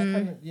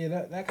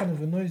 that kind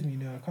of annoys me. You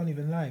know, I can't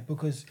even lie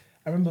because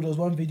I remember there was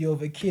one video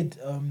of a kid.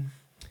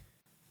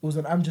 It was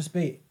on I'm Just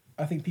Bait.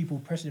 I think people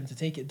pressured him to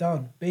take it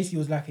down. Basically, it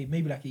was like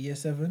maybe like a year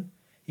 7.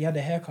 He had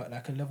a haircut,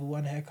 like a level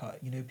 1 haircut.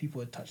 You know, people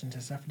were touching to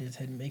slapping his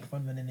head and making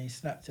fun of him, and they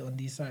slapped it on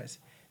these sites.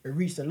 It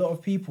reached a lot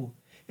of people.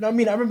 You know what I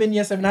mean? I remember in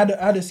year 7, I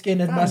had a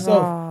skinhead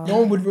myself. Wow.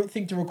 No one would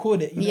think to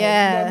record it. You know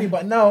what I mean?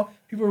 But now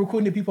people are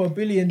recording it. People are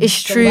billions.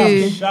 It's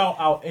true. Shout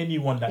out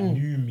anyone that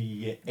knew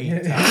me at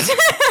 8 times.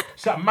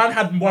 Shout, man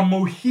had one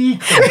Mohican.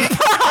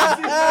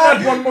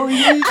 had one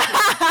Mohican.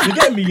 You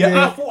get me?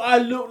 Yeah? I thought I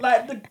looked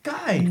like the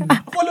guy. I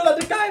thought I looked like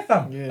the guy,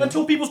 fam. Yeah.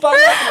 Until people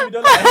started laughing at me.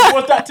 They're like, hey,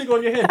 what's that thing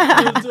on your head?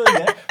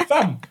 Yeah?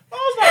 Fam. I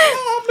was like,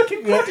 oh, I'm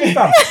looking cruddy,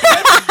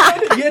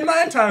 fam. Year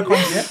 9 time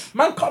comes, yeah?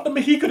 Man cut the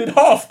Mohican in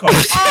half, come.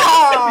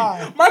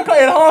 Man cut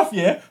it in half,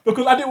 yeah?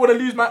 Because I didn't want to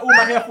lose all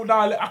my hair fall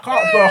down. I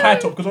can't grow a high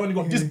top because I only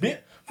got this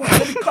bit.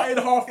 Let me cut it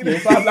in half, yeah?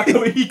 So I have like a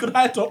Mohican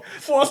high top. I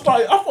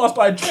thought I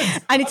started dreads.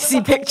 I need to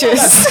see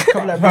pictures.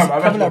 Coming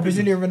like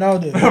Brazilian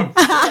Ronaldo.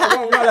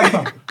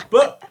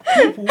 But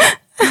people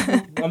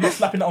people are not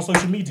slapping that on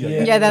social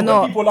media. Yeah, they're When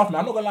not. People laughing.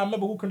 I'm not gonna lie. I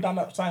remember walking down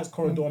that science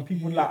corridor and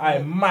people like, "I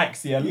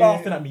Max,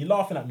 laughing at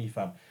me,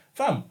 fam."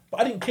 But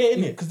I didn't care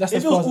in it 'Cause that's if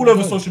as it was far as all it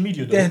over goes. social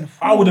media, though, Then,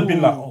 I would have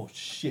been like, ooh. "Oh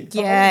shit."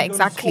 Yeah, I wouldn't go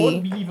to exactly. school, I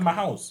wouldn't be leaving my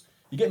house.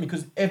 You get me?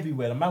 Because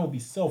everywhere, the man will be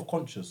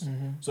self-conscious.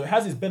 So it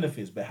has its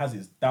benefits, but it has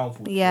its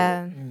downfalls. as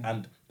Yeah. well.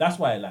 And that's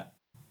why, like,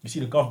 you see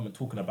the government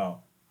talking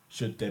about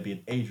should there be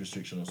an age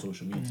restriction on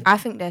social media. I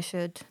think there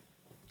should.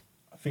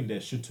 I think there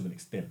should to an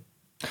extent.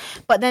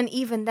 But then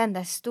even then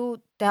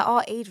there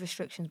are age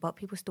restrictions, but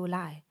people still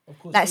lie. Of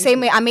course, Like same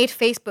way I made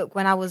Facebook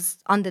when I was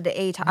under the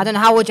age. I don't know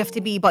how old you have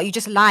to be, but you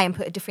just lie and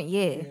put a different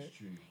year.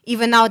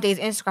 Even nowadays,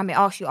 Instagram, it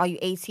asks you, are you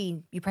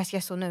 18? You press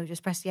yes or no,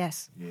 just press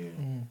yes. Yeah.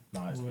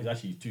 No, it's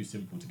actually too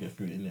simple to get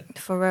through it, isn't it?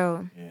 For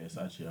real. Yeah, it's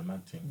actually a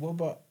mad thing. What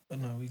about? Oh,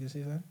 no, we can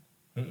say that.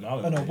 No,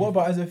 Oh no, what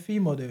about as a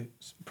female though?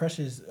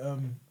 Pressures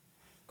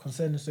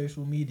concerning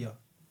social media,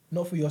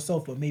 not for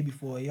yourself, but maybe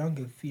for a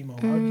younger female.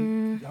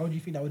 How do you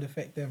think that would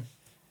affect them?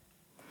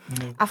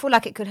 You know, I feel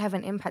like it could have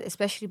an impact,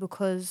 especially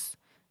because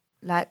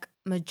like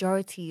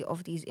majority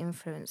of these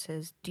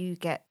influencers do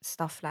get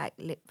stuff like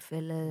lip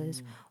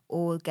fillers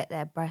or get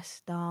their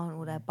breasts done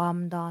or their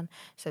bum done.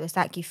 So it's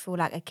like you feel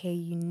like, okay,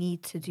 you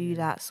need to do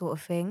that sort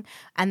of thing.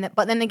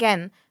 But then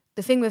again,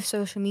 the thing with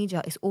social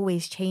media is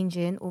always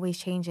changing.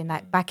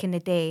 Like back in the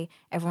day,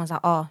 everyone's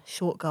like, oh,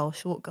 short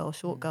girls.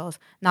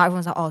 Now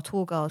everyone's like, oh,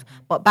 tall girls.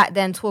 But back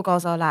then, tall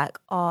girls are like,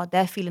 oh,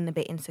 they're feeling a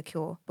bit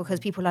insecure because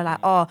people are like,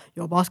 oh,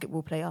 you're a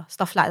basketball player,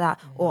 stuff like that.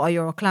 Or oh,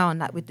 you're a clown,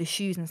 like with the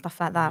shoes and stuff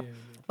like that.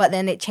 But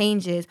then it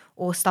changes,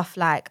 or stuff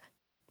like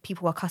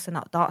people are cussing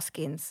out dark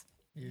skins.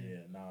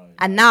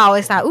 And now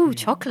it's like, ooh,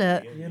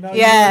 chocolate.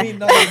 Yeah.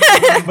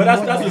 But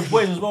that's with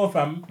boys as well,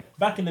 fam.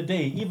 Back in the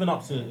day, even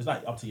up to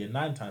year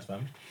 9 times,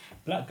 fam.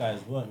 Black guys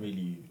weren't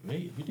really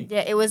rated.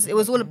 Yeah, it was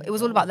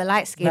all about the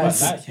light skins.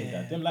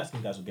 Them light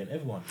skin guys were getting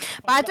everyone.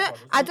 But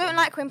I don't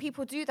like when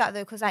people do that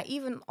though, because like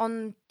even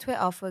on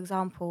Twitter, for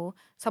example,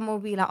 someone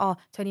will be like, "Oh,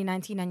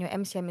 2019 and your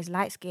MCM is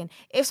light skin."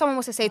 If someone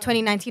was to say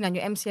 2019 and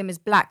your MCM is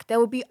black, there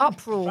will be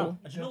uproar. Fam,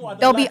 you know what I don't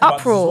There'll like be about this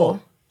as uproar.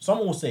 well?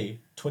 Someone will say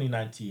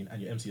 2019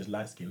 and your MC is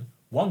light skin.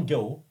 One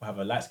girl will have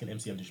a light skin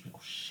MCM and she'll be, oh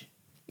shit.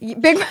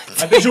 Big I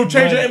think she'll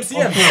change her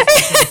MCM.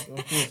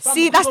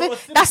 See,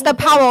 that's the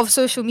power of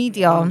social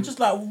media. Just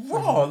like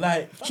raw,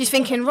 like She's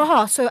thinking,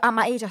 raw, so at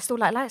my age I still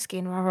like light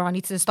skin. Rah, I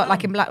need to start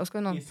liking black. What's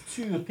going on? it's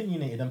too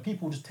opinionated and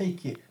people just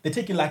take it. They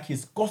take it like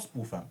it's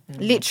gospel, fam.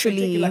 Literally.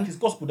 They take it like it's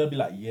gospel. They'll be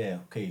like, yeah,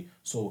 okay.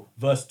 So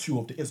verse 2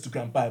 of the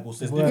Instagram Bible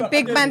says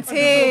Big man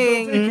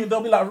thing.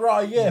 They'll be like, raw,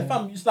 yeah,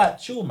 fam. It's like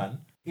chill, man.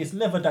 It's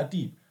never that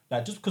deep.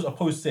 Like just because a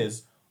post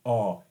says,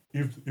 oh,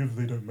 if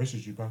they don't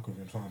message you back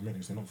within 5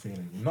 minutes, they're not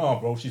feeling you. No,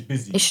 bro, she's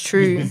busy. It's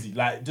true. She's busy.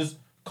 Like, just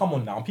come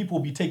on now. People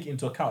will be taking it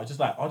into account. It's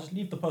just like, I'll just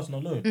leave the person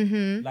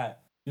alone. Like,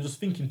 you're just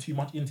thinking too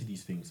much into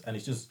these things, and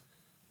it's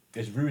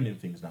ruining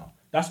things now.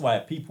 That's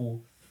why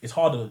it's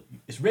harder.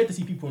 It's rare to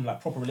see people in like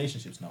proper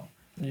relationships now.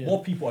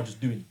 More people are just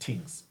doing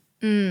things.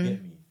 You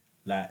get me?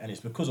 Like, and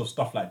it's because of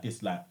stuff like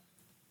this. Like,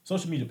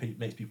 social media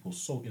makes people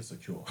so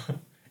insecure.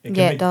 It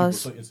It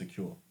does. people so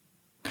insecure.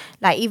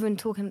 Like even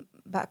talking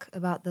back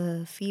about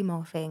the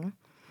female thing,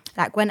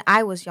 like when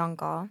I was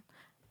younger,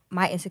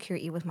 my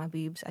insecurity was my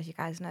boobs, as you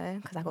guys know,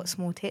 because I got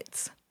small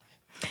tits.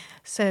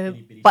 So,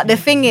 but the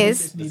thing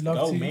is, Let's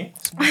go, man.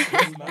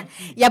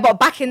 yeah, but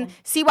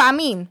see what I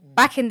mean?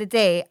 Back in the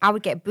day, I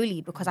would get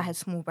bullied because I had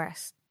small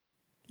breasts.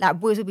 Like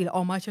boys would be like,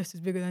 "Oh, my chest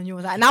is bigger than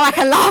yours." Like now I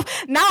can laugh.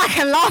 Now I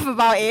can laugh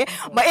about it.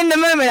 But in the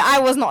moment, I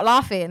was not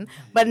laughing.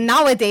 But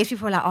nowadays,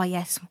 people are like, "Oh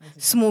yes,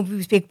 small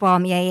boobs, big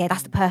bum. Yeah,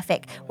 that's the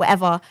perfect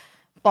whatever."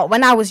 But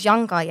when I was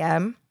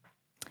younger,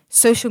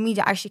 social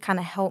media actually kind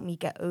of helped me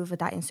get over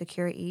that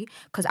insecurity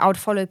because I would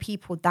follow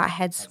people that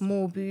had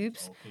small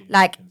boobs.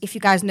 Like if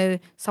you guys know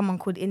someone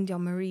called India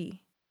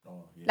Marie.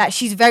 Like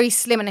she's very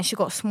slim and then she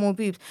got small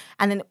boobs.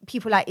 And then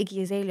people like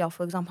Iggy Azalea,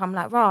 for example, I'm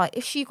like, rah,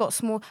 if she got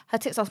her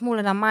tits are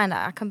smaller than mine,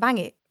 I can bang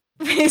it,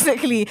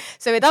 basically.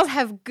 So it does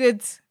have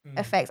good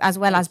effects as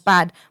well as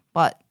bad,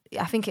 but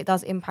I think it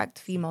does impact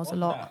females a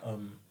lot. That,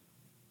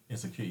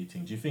 insecurity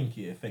thing, do you think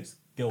it affects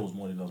girls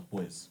more than it does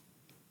boys?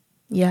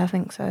 Yeah, I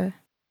think so.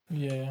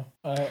 Yeah.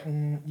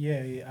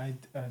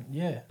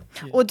 Yeah.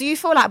 Or do you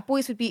feel like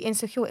boys would be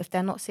insecure if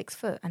they're not 6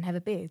 foot and have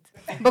a beard?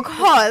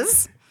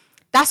 Because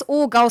that's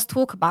all girls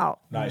talk about.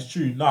 No, it's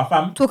true. No,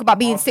 fam. Talk about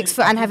being 6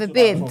 foot and have a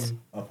beard.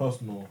 From a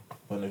personal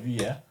point of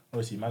view, yeah.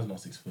 Obviously, man's not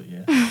 6 foot,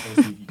 yeah.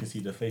 Obviously, you can see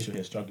the facial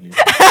hair struggling.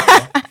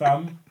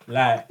 Fam,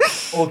 like,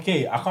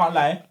 okay, I can't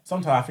lie.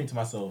 Sometimes I think to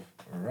myself,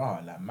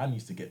 rah, like, man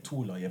needs to get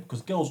taller, yeah.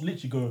 Because girls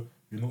literally go,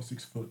 you're not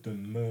 6 foot,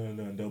 then no,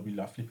 and they'll be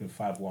like flipping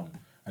 5'1".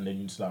 And then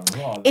you just like,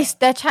 rah. Like, It's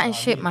they're chatting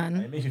shit, man.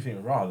 And it makes you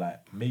think, rah, like,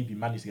 maybe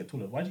man needs to get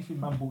taller. Why do you think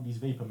man bought these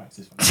Vapor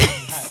Maxes?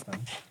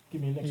 Fam? Give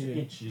me an extra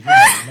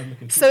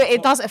inch. So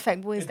it does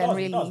affect boys then,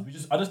 really. It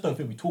does. I just don't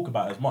think we talk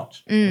about it as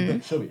much. We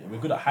don't show it. We're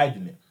good at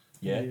hiding it.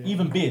 Yeah.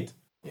 Even beard.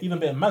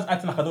 Man's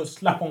acting like I don't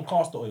slap on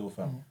castor oil,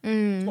 fam.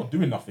 It's not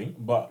doing nothing,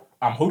 but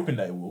I'm hoping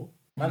that it will.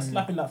 Man,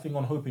 slapping that thing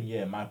on,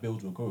 hoping, my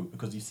build will grow.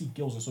 Because you see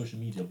girls on social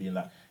media being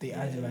like, They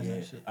idolize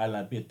that shit. I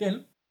like beard.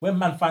 Then when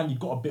man finally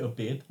got a bit of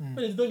beard, man,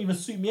 it don't even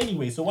suit me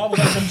anyway. So why was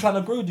I even trying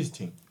to grow this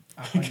thing?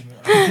 I can't even-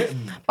 You get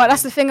me? But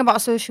that's the thing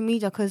about social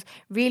media, because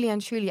really and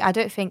truly, I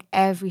don't think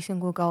every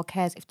single girl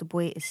cares if the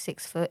boy is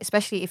 6 foot,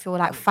 especially if you're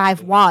like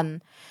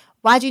 5'1".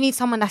 Why do you need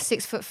someone that's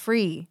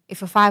 6'3" if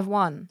you're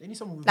 5'1"? They need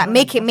someone with Like, money.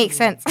 make it make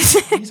sense.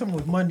 They need someone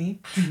with money.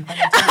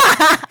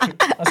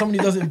 And somebody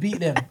who doesn't beat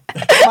them.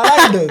 I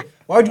like it though.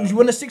 Why do you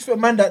want a 6 foot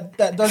man that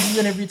does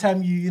you in every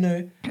time you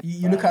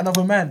look at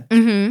another man?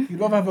 You'd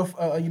rather have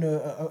a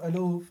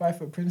little 5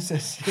 foot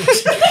princess.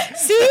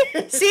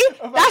 See,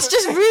 that's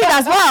just rude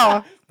as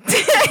well.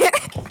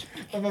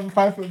 Have a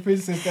 5 foot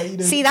princess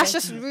that See, that's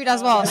just rude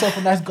as well. Yourself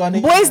a nice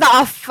garnet. Boys that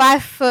are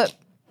 5 foot,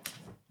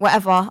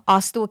 whatever,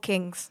 are still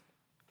kings.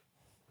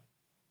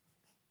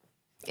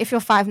 If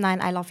you're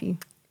 5'9", I love you.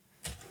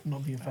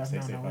 Not being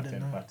 5'9", I wouldn't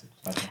know.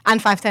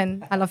 And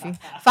 5'10", I love you.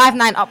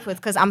 5'9" upwards,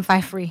 because I'm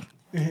 5'3".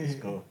 Let's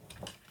go.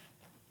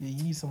 Yeah,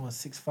 you need someone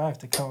 6'5"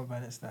 to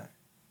counterbalance that.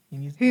 You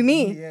need Who,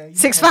 me? Yeah, you need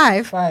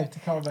 6'5"? 6'5" to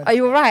counterbalance. Are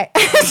you alright?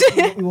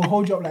 We will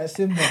hold you up like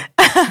Simba.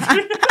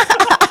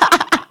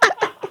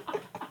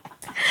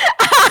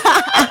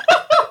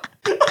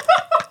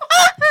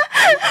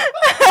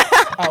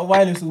 At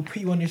Wireless, we'll put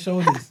you on your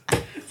shoulders.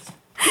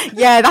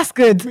 Yeah, that's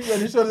good. Put you on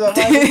your shoulders at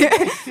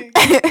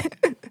Wireless.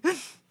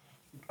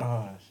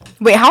 Ah, shit.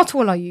 Wait, how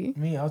tall are you?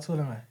 Me, how tall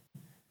am I?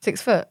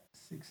 6 foot?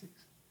 6'6".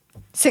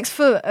 6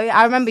 foot? Oh, yeah,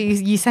 I remember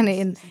you sent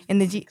it in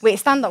the G. Wait,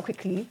 stand up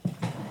quickly.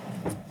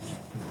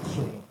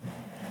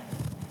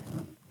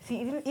 See,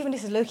 even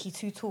this is low-key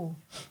too tall.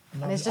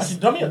 And it's just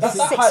Actually, that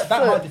 6 height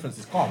foot. difference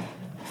is calm.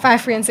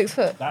 5'3" and 6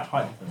 foot. That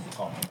height difference is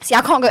calm. See,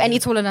 I can't go any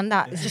taller than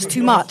that. It's just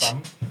too much.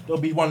 Fam,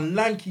 there'll be one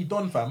lanky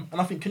don, fam,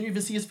 and I think, can you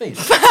even see his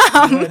face? Word.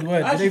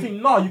 I actually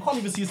think, no, you can't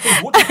even see his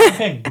face. What do you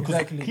think? Because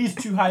Exactly. he's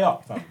too high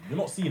up, fam. You're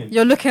not seeing him.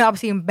 You're looking up,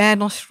 seeing bare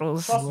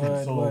nostrils. Trust me.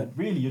 Word, So word.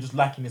 really, you're just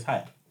lacking his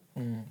height.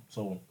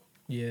 So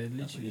Yeah, that's what it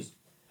literally. is.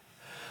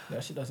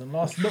 That shit doesn't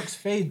last. Looks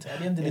fade at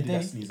the end of the Eddie, day.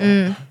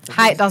 that sneeze.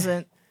 Height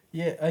doesn't.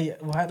 Yeah,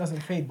 well, height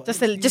doesn't fade, but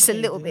Just looks a- do just a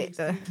fade. little It bit, looks,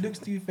 though. Looks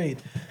do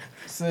fade.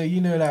 So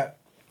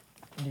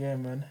yeah,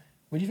 man.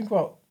 What do you think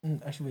about?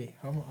 Actually, wait.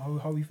 How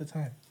are we for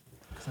time?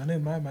 Because I know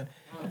my man.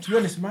 To be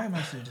honest, my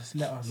man should just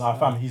let us. Nah,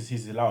 fam,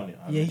 he's allowing it.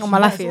 Yeah, Oh, my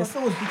life is.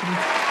 Someone's speaking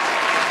into-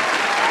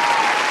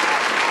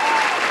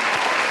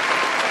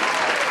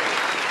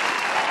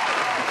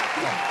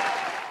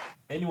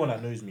 Anyone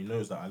that knows me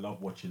knows that I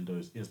love watching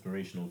those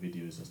inspirational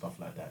videos and stuff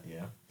like that,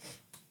 yeah.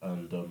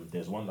 And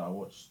there's one that I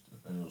watched,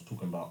 and it was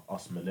talking about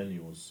us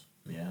millennials,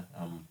 yeah,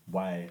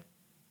 why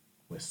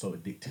we're so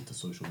addicted to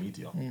social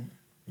media.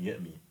 You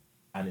get me?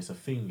 And it's a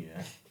thing,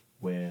 yeah,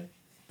 where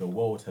the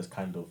world has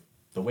kind of,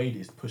 the way that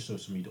it's pushed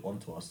social media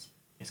onto us,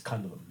 it's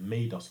kind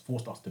of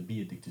forced us to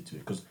be addicted to it.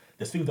 Because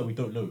there's things that we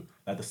don't know.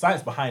 Like the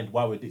science behind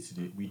why we're addicted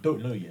to it, we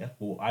don't know, yeah.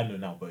 Well, I know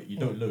now, but you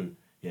don't know,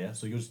 yeah.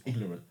 So you're just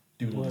ignorant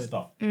doing all this Word.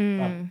 stuff.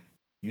 Fam,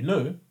 you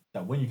know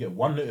that when you get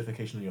one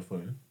notification on your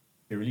phone,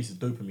 it releases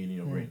dopamine in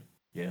your brain.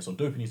 Yeah, so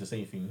dopamine is the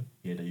same thing,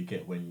 yeah, that you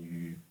get when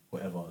you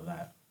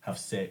like have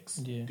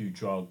sex, Yeah. do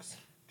drugs,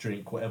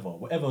 drink,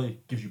 whatever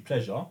gives you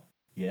pleasure,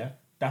 yeah,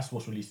 that's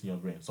what's released in your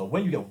brain. So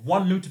when you get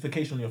one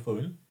notification on your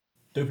phone,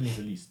 dopamine is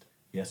released.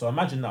 Yeah, so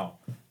imagine now,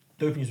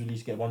 dopamine is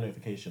released, get one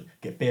notification,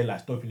 get bare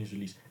lights, dopamine is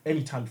released.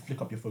 Anytime you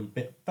flick up your phone,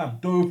 fam,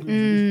 dopamine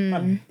is released.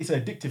 Fam, it's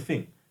an addictive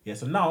thing. Yeah,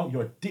 so now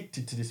you're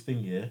addicted to this thing,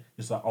 yeah.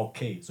 It's like,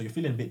 okay, so you're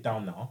feeling a bit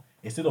down now.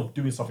 Instead of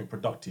doing something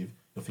productive,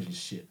 you're thinking,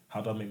 shit, how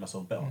do I make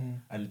myself better?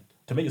 And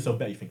to make yourself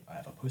better, you think,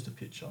 if I post a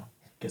picture,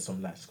 get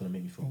some likes, it's going to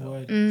make me feel better.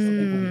 Word. So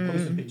people be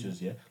posting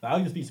pictures, yeah. Like, I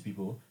used to speak to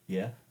people,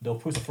 yeah, they'll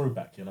post a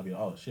throwback, yeah, and I'll be like,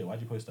 oh shit,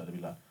 why'd you post that? They'll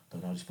be like,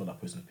 don't know, I just felt like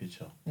posting a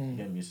picture. You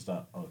get me? It's just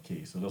like,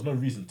 okay, so there's no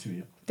reason to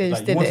it. They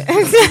Like, just you did want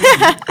to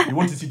see- you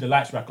want to see the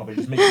likes rack up, it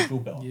just makes you feel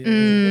better.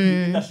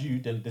 Yeah. If that's you,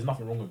 then there's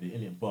nothing wrong with it,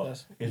 innit? But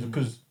That's- it's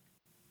because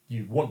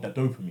you want that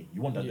dopamine.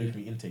 You want that Yeah.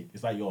 dopamine intake.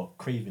 It's like you're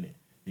craving it.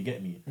 You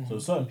get me? So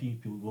certain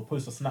people will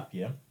post a snap,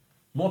 yeah.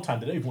 More time,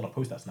 they don't even want to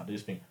post that snap. They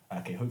just think,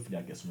 okay, hopefully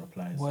I get some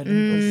replies. Word.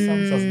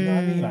 Some stuff, you know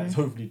what I mean? Like,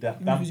 hopefully that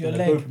Even if it's your the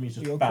leg dopamine's or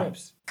just your bam,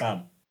 crepes.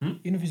 bam.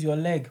 Even if it's your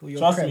leg or your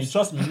Trust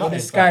me, or nothing, the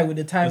sky fam. with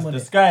the time It's on the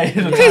it. sky.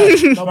 The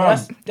time, No, but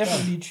that's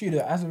definitely true though.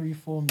 As a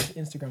reformed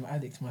Instagram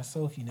addict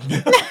myself, you know,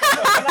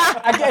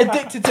 I get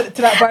addicted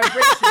to that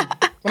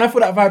vibration. When I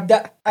feel that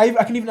vibe,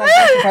 I can even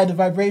identify the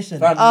vibration.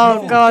 Fam, Oh,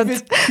 you know, God.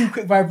 If it's too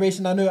quick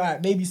vibration, I know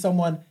maybe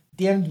someone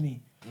DM'd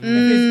me. If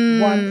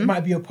it's one, it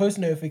might be a post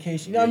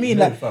notification. You know what I Yeah, mean? you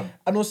know, Like, fam.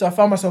 and also I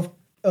found myself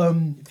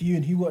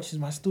viewing who watches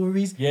my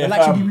stories. Yeah, I'll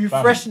actually be fam.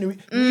 refreshing it.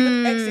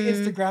 Even exit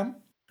Instagram.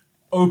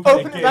 Open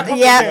Open again. it back up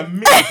Yeah. In a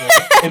minute,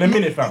 bro. In a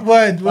minute, fam.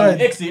 Word, Fam,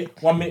 word.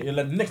 exit 1 minute.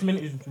 Like, the next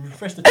minute is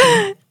refresh the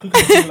thing. Click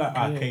on the thing like,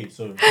 okay,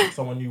 so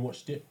someone new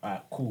watched it.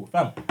 Alright, cool,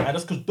 fam. And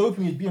that's because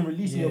dopamine is being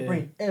released in your Yeah.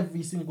 brain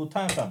every single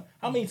time, fam.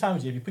 How many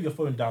times have you put your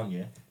phone down,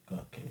 yeah? Go,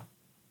 okay.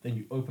 Then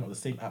you open up the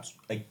same apps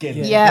again.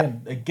 Yeah.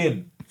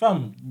 Again.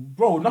 Fam,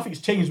 bro,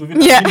 nothing's changed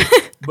within Yeah. that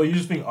minute. But you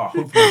just think,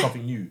 hopefully there's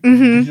something new.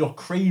 Because you're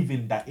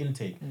craving that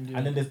intake.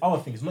 And then there's other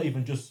things, not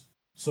even just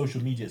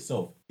social media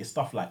itself. It's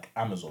stuff like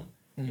Amazon.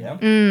 yeah,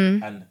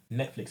 and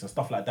Netflix and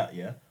stuff like that,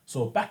 yeah.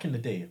 So back in the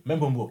day,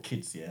 remember when we were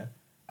kids, yeah.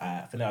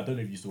 For now, I don't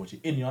know if you used to watch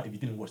it. Inya, if you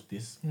didn't watch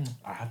this,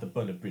 I have to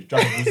burn the bridge.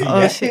 Dragon Ball Z, Oh,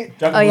 yeah? shit.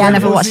 Dragon Oh, Ball yeah, I Z,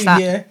 never yeah? watched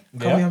that. Yeah,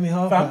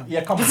 Kamehameha, Fam, fam.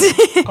 yeah, come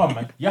on, come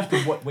man. You have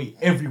to wait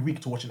every week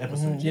to watch an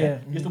episode. yeah.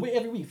 You have to wait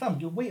every week, fam.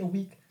 You wait a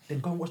week,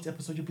 then go and watch the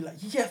episode. You'll be like,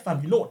 yeah,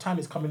 fam. You know what time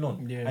is coming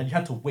on, Yeah. and you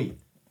had to wait.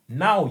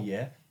 Now,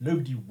 yeah,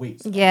 nobody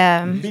waits.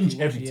 Yeah. You binge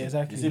Yeah, everything.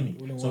 exactly. You see me?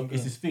 All in So one it's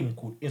go. this thing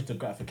called instant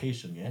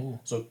gratification. Yeah. Ooh.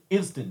 So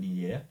instantly,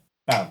 yeah,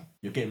 bam,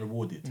 you're getting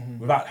rewarded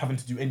without having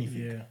to do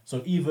anything. Yeah.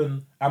 So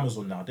even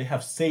Amazon now, they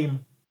have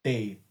same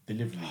day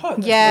delivery.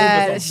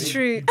 Yeah, Order it's something,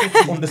 true. you get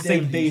it on the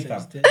same day,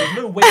 fam. There's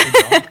no waiting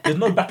now. There's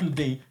no back in the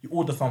day, you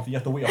order something, you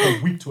have to wait a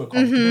whole week to it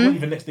come. They weren't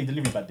even next day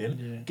delivery back then.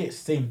 Yeah. Get it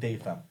same day,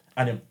 fam.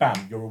 And then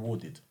bam, you're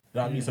rewarded. You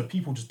know what I mean? So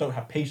people just don't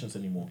have patience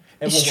anymore.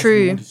 Everyone wants to be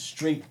true. rewarded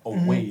straight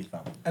away,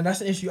 fam. And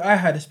that's an issue I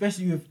had,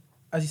 especially with,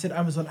 as you said,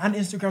 Amazon and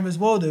Instagram as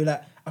well, though.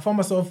 Like, I found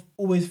myself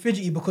always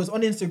fidgety because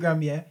on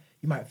Instagram, yeah,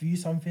 you might view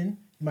something,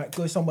 you might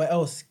go somewhere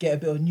else, get a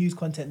bit of news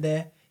content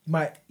there. You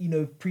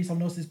might, pre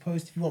someone else's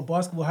post if you want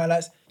basketball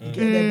highlights. You get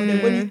there, but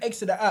then when you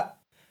exit the app,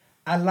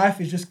 and life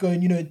is just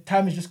going,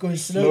 time is just going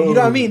slow. You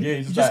know what I mean? Yeah, you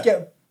it's just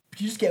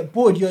like- get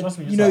bored. You're, Trust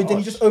me, it's you know, like, then oh,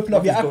 you just open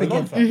up your app nothing's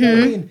going again. on, fam. You know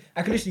what I mean?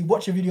 I can literally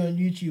watch a video on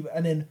YouTube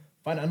and then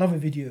find another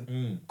video.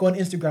 Go on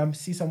Instagram,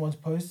 see someone's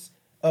posts.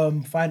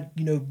 Find,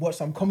 watch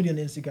some comedy on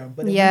Instagram.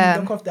 But then when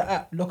you lock off the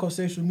app, lock off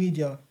social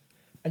media,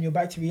 and you're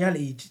back to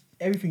reality,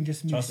 everything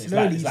just moves Trust me,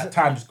 slowly. it's like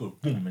time just goes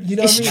boom. And You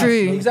know It's what I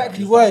mean? true.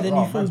 Exactly It's word, like, and oh,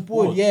 you feel man's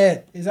bored. bored.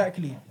 Yeah,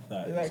 exactly. Like,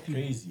 it's Exactly.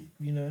 crazy.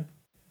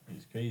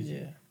 It's crazy.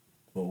 Yeah.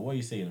 But what are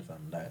you saying,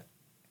 fam? Like,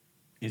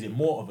 is it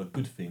more of a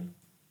good thing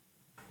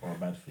or a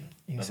bad thing?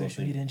 In That's what I'm social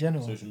saying. media in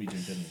general. Social media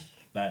in general.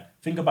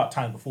 Like, think about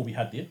times before we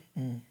had it.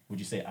 Would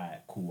you say,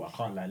 alright, cool, I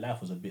can't lie,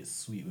 life was a bit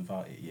sweet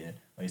without it, yeah?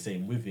 Are you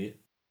saying with it,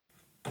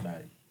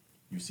 like,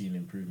 you've seen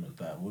improvement?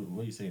 Like,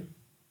 what are you saying?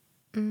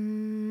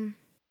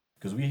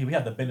 Because we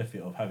had the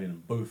benefit of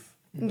having both.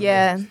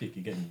 Yeah. Stick,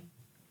 you get me?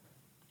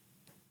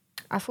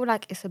 I feel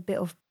like it's a bit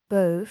of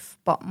both,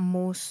 but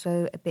more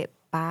so a bit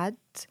bad.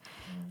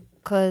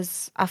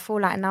 Because I feel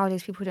like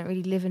nowadays people don't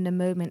really live in the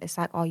moment. It's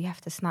like, oh, you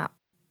have to snap.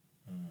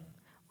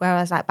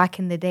 Whereas like back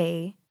in the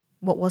day,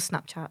 what was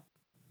Snapchat?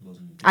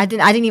 I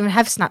didn't even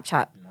have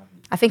Snapchat.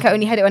 I think I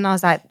only had it when I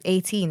was like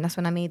 18. That's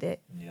when I made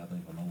it. Yeah, I don't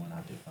even know when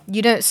I did, fam.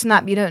 You don't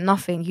snap, you don't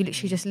nothing. You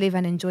literally just live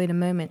and enjoy the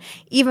moment.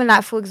 Even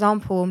like, for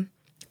example,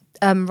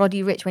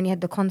 Roddy Rich, when he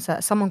had the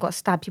concert, someone got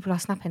stabbed, people are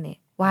snapping it.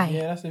 Why?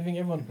 Yeah, that's the thing.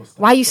 Everyone.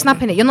 Why are you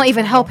snapping it? You're not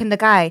even helping the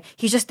guy.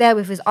 He's just there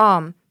with his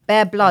arm,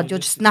 bare blood. You're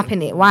just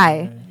snapping it.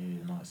 Why?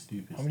 Yeah, no, it's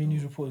stupid. How many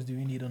news reports do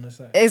we need on the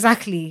site?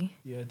 Exactly.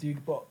 Yeah,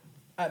 dude. But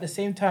at the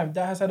same time,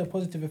 that has had a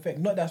positive effect.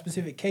 Not that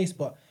specific case,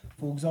 but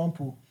for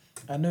example,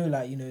 I know,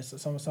 like,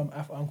 some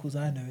Afro uncles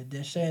I know,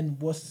 they're sharing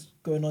what's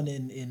going on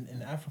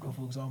in Africa,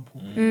 for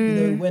example.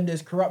 When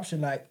there's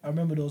corruption, like, I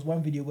remember there was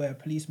one video where a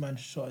policeman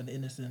shot an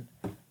innocent.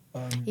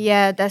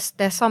 Yeah, there's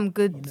some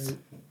good.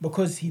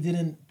 Because he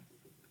didn't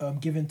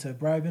give in to a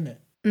bribe, innit?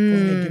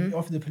 Because they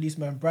offered the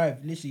policeman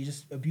bribe, literally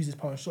just abused his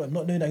power and shot him,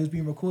 not knowing that he was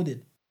being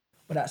recorded.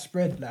 But that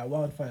spread like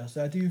wildfire.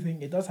 So I do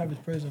think it does have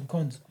its pros and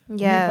cons.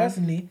 Yeah. Me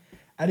personally,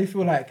 I do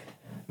feel like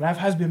life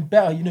has been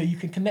better. You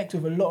can connect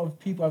with a lot of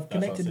people I've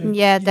connected with.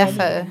 Yeah, You know what I mean?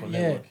 definitely.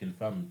 For networking,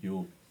 fam,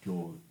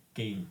 you'll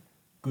gain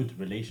good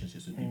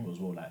relationships with people as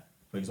well. Like,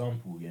 for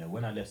example, yeah,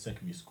 when I left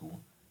secondary school,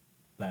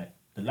 like,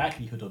 the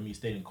likelihood of me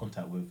staying in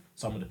contact with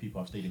some of the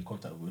people I've stayed in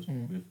contact with,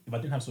 if I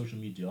didn't have social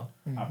media,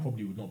 I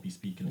probably would not be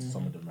speaking to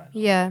some of them right now.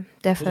 Yeah, Because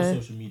of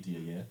definitely. social media,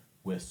 yeah,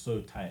 we're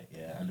so tight,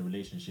 yeah, and the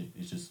relationship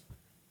is just,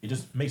 it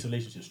just makes the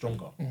relationship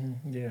stronger.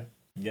 Yeah.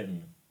 You get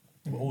me?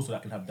 But also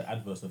that can have the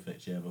adverse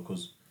effects, yeah,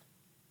 because,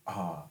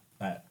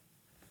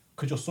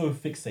 because you're so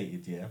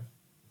fixated, yeah,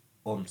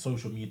 on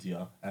social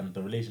media and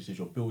the relationships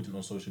you're building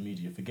on social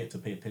media, you forget to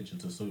pay attention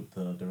to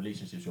the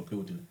relationships you're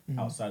building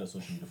outside of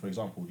social media. For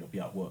example, you'll be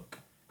at work,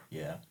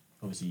 yeah,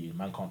 obviously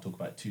man can't talk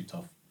about it too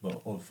tough,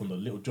 but from the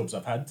little jobs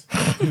I've had,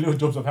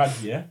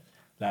 yeah,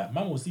 like,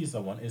 man will see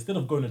someone, instead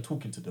of going and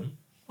talking to them,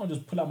 I'll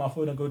just pull out my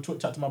phone and go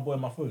chat to my boy on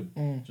my phone.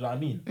 Do you know what I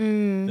mean?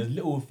 There's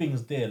little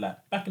things there.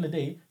 Like, back in the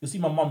day, you'll see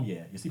my mum,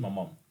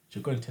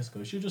 she'll go to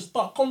Tesco, she'll just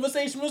start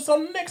conversation with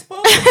some next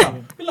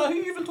person. Be like, who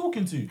you even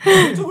talking to?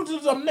 You're talking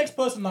to some next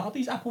person, like, are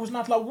these apples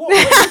nuts? Like, what? Who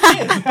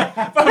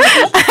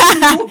are you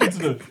talking to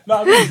them?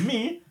 Like,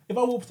 me, if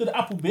I walk to the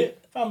apple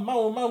bit, man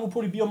will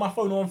probably be on my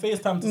phone or on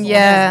FaceTime to someone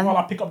else while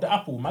I pick up the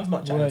apple. Man's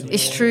not chatting to me.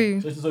 It's true.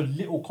 So it's those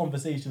little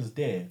conversations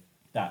there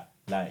that,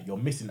 like, you're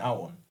missing out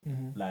on.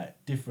 Like,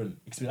 different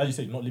experience. As you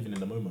said, you're not living in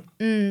the moment.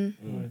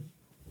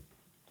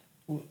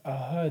 Well, I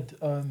heard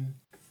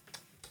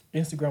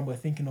Instagram were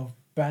thinking of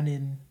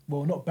banning,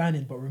 well, not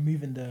banning, but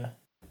removing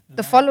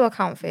The follow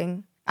account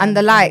thing and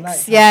the the likes.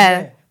 What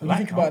Yeah. do you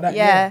think about that?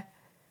 Yeah. Do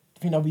you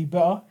think that'll be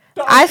better?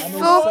 I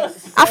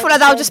feel like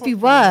that would just be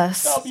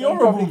worse. That'll be Some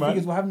horrible, public man.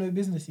 figures will have no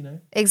business,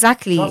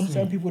 Exactly.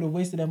 Some people would have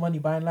wasted their money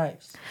buying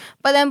likes.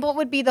 But then what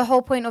would be the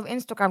whole point of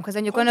Instagram? Because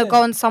then you're going to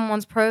go on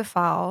someone's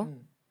profile,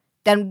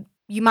 then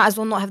you might as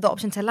well not have the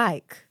option to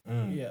like.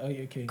 Yeah,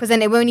 okay. Because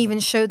then it won't even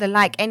show the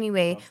like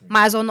anyway.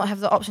 Might as well not have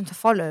the option to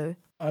follow.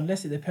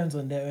 Unless it depends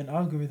on their own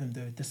algorithm,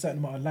 though. The certain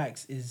amount of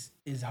likes is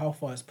how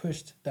far it's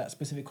pushed. That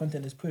specific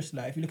content is pushed.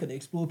 Like if you look at the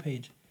explore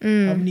page, how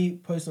many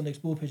posts on the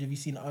explore page have you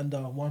seen under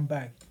one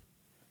bag?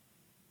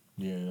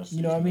 Yeah, that's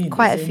You know what I mean?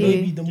 Quite a few.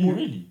 Maybe the Do you more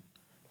really?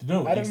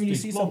 No, I don't really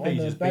see Explore some on page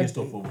the is bag. based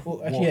off of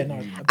A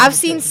I've bag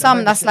seen is some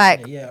stretching that's it,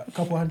 like- yeah, a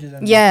couple hundreds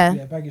and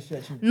Yeah. bag is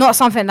stretching. Not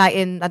something like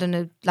in, I don't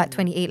know, like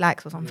 28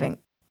 likes or something.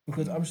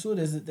 Because I'm sure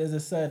there's a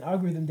certain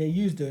algorithm they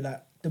use though.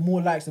 Like the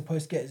more likes the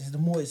post gets, the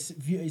more it's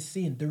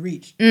seen, the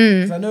reach.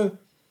 Because I know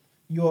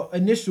your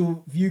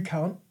initial view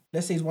count,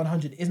 let's say it's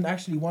 100, isn't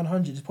actually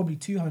 100. It's probably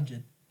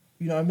 200.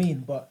 You know what I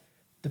mean? But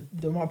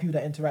the amount of people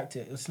that interact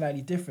it is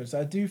slightly different. So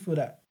I do feel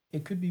that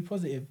it could be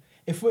positive.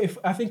 If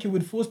I think it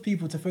would force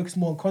people to focus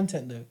more on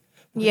content though.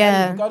 Because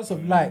Yeah. regardless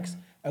of likes,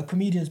 a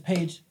comedian's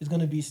page is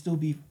gonna still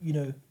be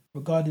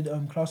regarded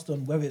classed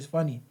on whether it's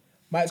funny.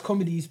 Mike's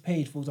Comedy's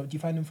page, for example, do you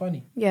find him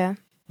funny? Yeah.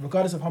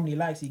 Regardless of how many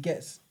likes he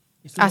gets.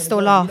 I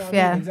still laugh, what I mean?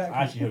 yeah. Exactly.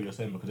 I actually hear what you're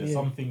saying because there's Yeah.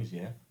 some things,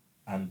 yeah,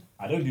 and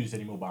I don't do this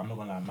anymore, but I'm not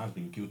gonna lie, man's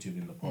been guilty of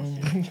it in the past.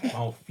 Yeah. Man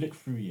will flick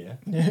through, yeah,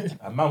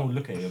 and man will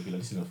look at it and be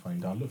like, this isn't funny.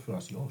 Then I look through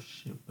and I see, oh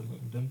shit,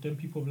 them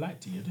people have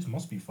liked it, yeah, this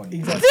must be funny.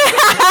 Exactly.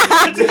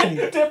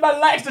 Then man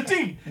likes the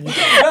thing.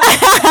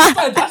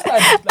 I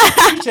started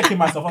like, checking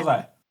myself, I was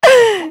like,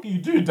 what can you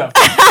do that?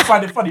 You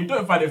find it funny, you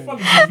don't find it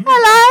funny.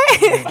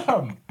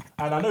 Hello.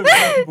 And I know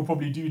some people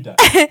probably do that.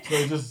 So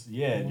it's just,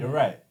 yeah, you're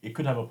right. It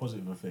could have a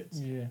positive effect.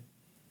 Yeah.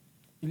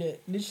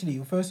 Literally,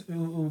 it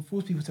will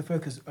force people to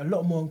focus a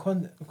lot more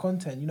on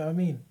content, you know what I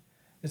mean?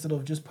 Instead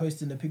of just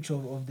posting a picture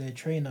of their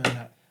trainer and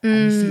that.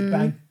 And you see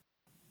bang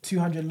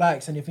 200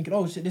 likes and you're thinking,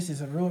 oh shit, this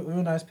is a real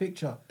nice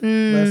picture.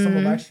 Where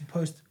someone will actually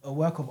post a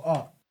work of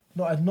art.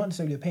 Not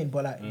necessarily a paint,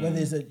 but like whether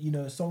it's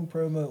a song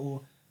promo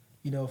or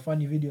a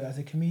funny video as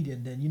a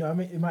comedian, then you know what I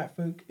mean,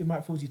 it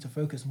might force you to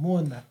focus more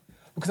on that.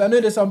 Because I know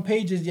there's some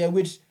pages,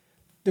 which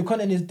the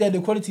content is dead,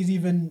 the quality is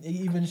even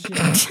shit,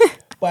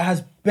 but it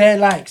has bare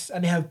likes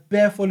and they have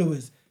bare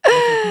followers.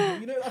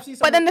 I've seen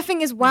some. But then the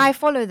thing is, why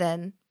follow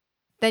then?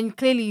 Then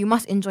clearly you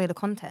must enjoy the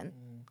content.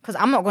 Because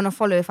I'm not going to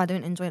follow if I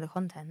don't enjoy the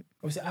content.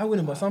 Obviously, I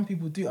wouldn't, but some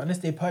people do, unless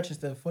they purchase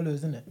their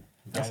followers, innit?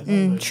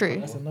 True.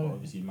 That's another.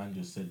 Obviously, man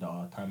just said that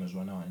our time has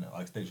run out and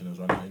our extension has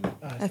run out.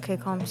 Innit? Okay,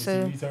 calm. Obviously,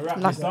 So we need to wrap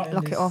lock this up.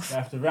 it off. We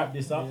have to wrap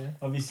this up. Yeah.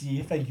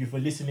 Obviously, thank you for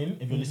listening.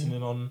 If you're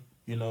listening on,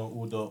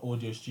 all the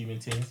audio streaming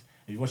things.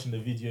 If you're watching the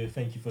video,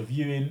 thank you for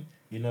viewing.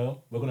 We're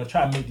gonna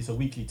try and make this a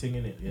weekly thing,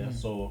 innit? Yeah.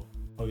 So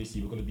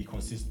obviously, we're gonna be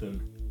consistent,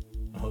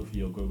 and hopefully,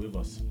 you'll go with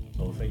us.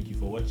 So thank you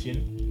for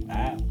watching.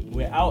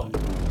 We're out.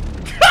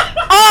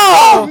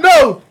 Oh!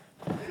 No!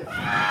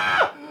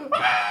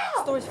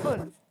 Storage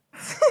full.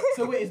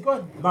 So wait, it's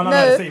gone. No, No,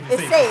 it's safe.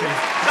 it's safe.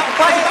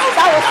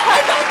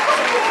 That was